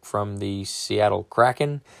Jarnkrok from the Seattle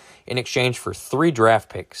Kraken in exchange for 3 draft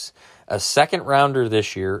picks, a second-rounder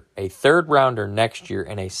this year, a third-rounder next year,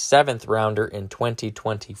 and a seventh-rounder in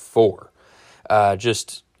 2024.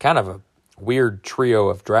 Just kind of a weird trio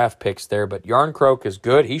of draft picks there, but Jarnkrok is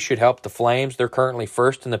good. He should help the Flames. They're currently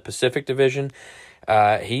first in the Pacific Division.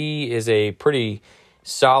 He is a pretty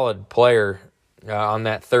solid player on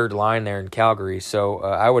that third line there in Calgary, so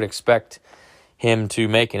I would expect him to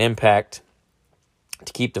make an impact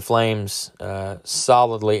to keep the Flames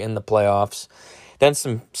solidly in the playoffs. Then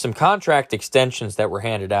some contract extensions that were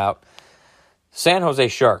handed out. San Jose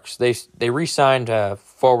Sharks, they re-signed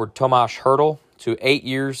forward Tomas Hertl to 8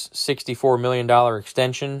 years, $64 million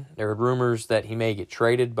extension. There are rumors that he may get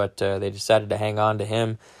traded, but they decided to hang on to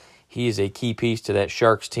him. He is a key piece to that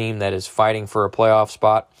Sharks team that is fighting for a playoff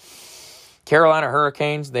spot. Carolina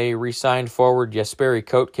Hurricanes, they re-signed forward Jesperi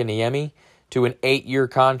Kotkaniemi to an 8-year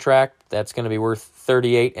contract. That's going to be worth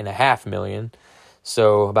 $38.5 million,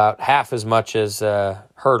 so about half as much as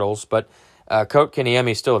Hertl's, but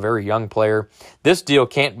Kotkaniemi is still a very young player. This deal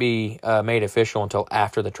can't be made official until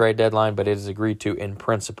after the trade deadline, but it is agreed to in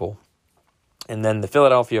principle. And then the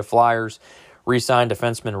Philadelphia Flyers re-signed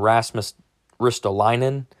defenseman Rasmus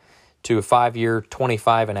Ristolainen to a 5-year,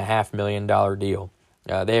 $25.5 million deal.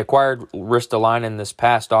 They acquired Ristolainen this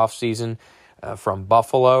past offseason from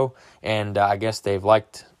Buffalo, and I guess they've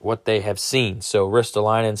liked what they have seen. So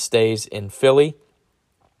Ristolainen stays in Philly,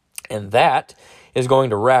 and that is going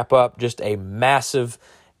to wrap up just a massive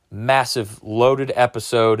loaded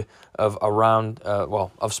episode of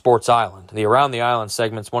of Sports Island. The Around the Island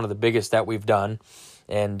segment's one of the biggest that we've done,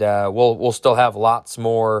 and we'll still have lots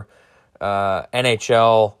more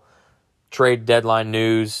NHL trade deadline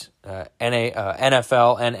news,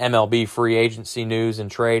 NFL and MLB free agency news and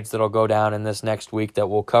trades that'll go down in this next week that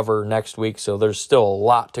we'll cover next week. So there's still a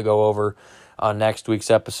lot to go over on next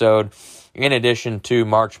week's episode, in addition to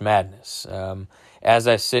March Madness. As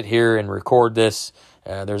I sit here and record this,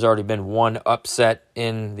 there's already been one upset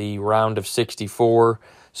in the round of 64,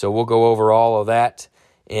 so we'll go over all of that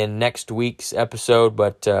in next week's episode.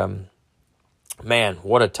 But, man,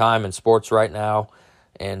 what a time in sports right now,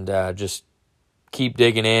 and just keep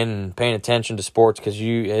digging in and paying attention to sports, because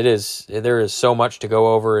there is so much to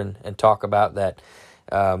go over and talk about that.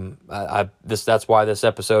 That's why this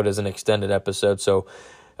episode is an extended episode, so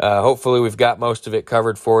hopefully we've got most of it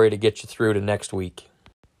covered for you to get you through to next week.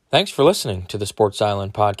 Thanks for listening to the Sports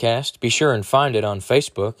Island Podcast. Be sure and find it on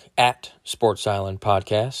Facebook at Sports Island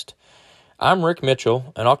Podcast. I'm Rick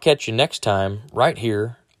Mitchell, and I'll catch you next time right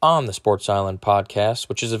here on the Sports Island Podcast,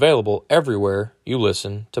 which is available everywhere you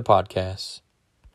listen to podcasts.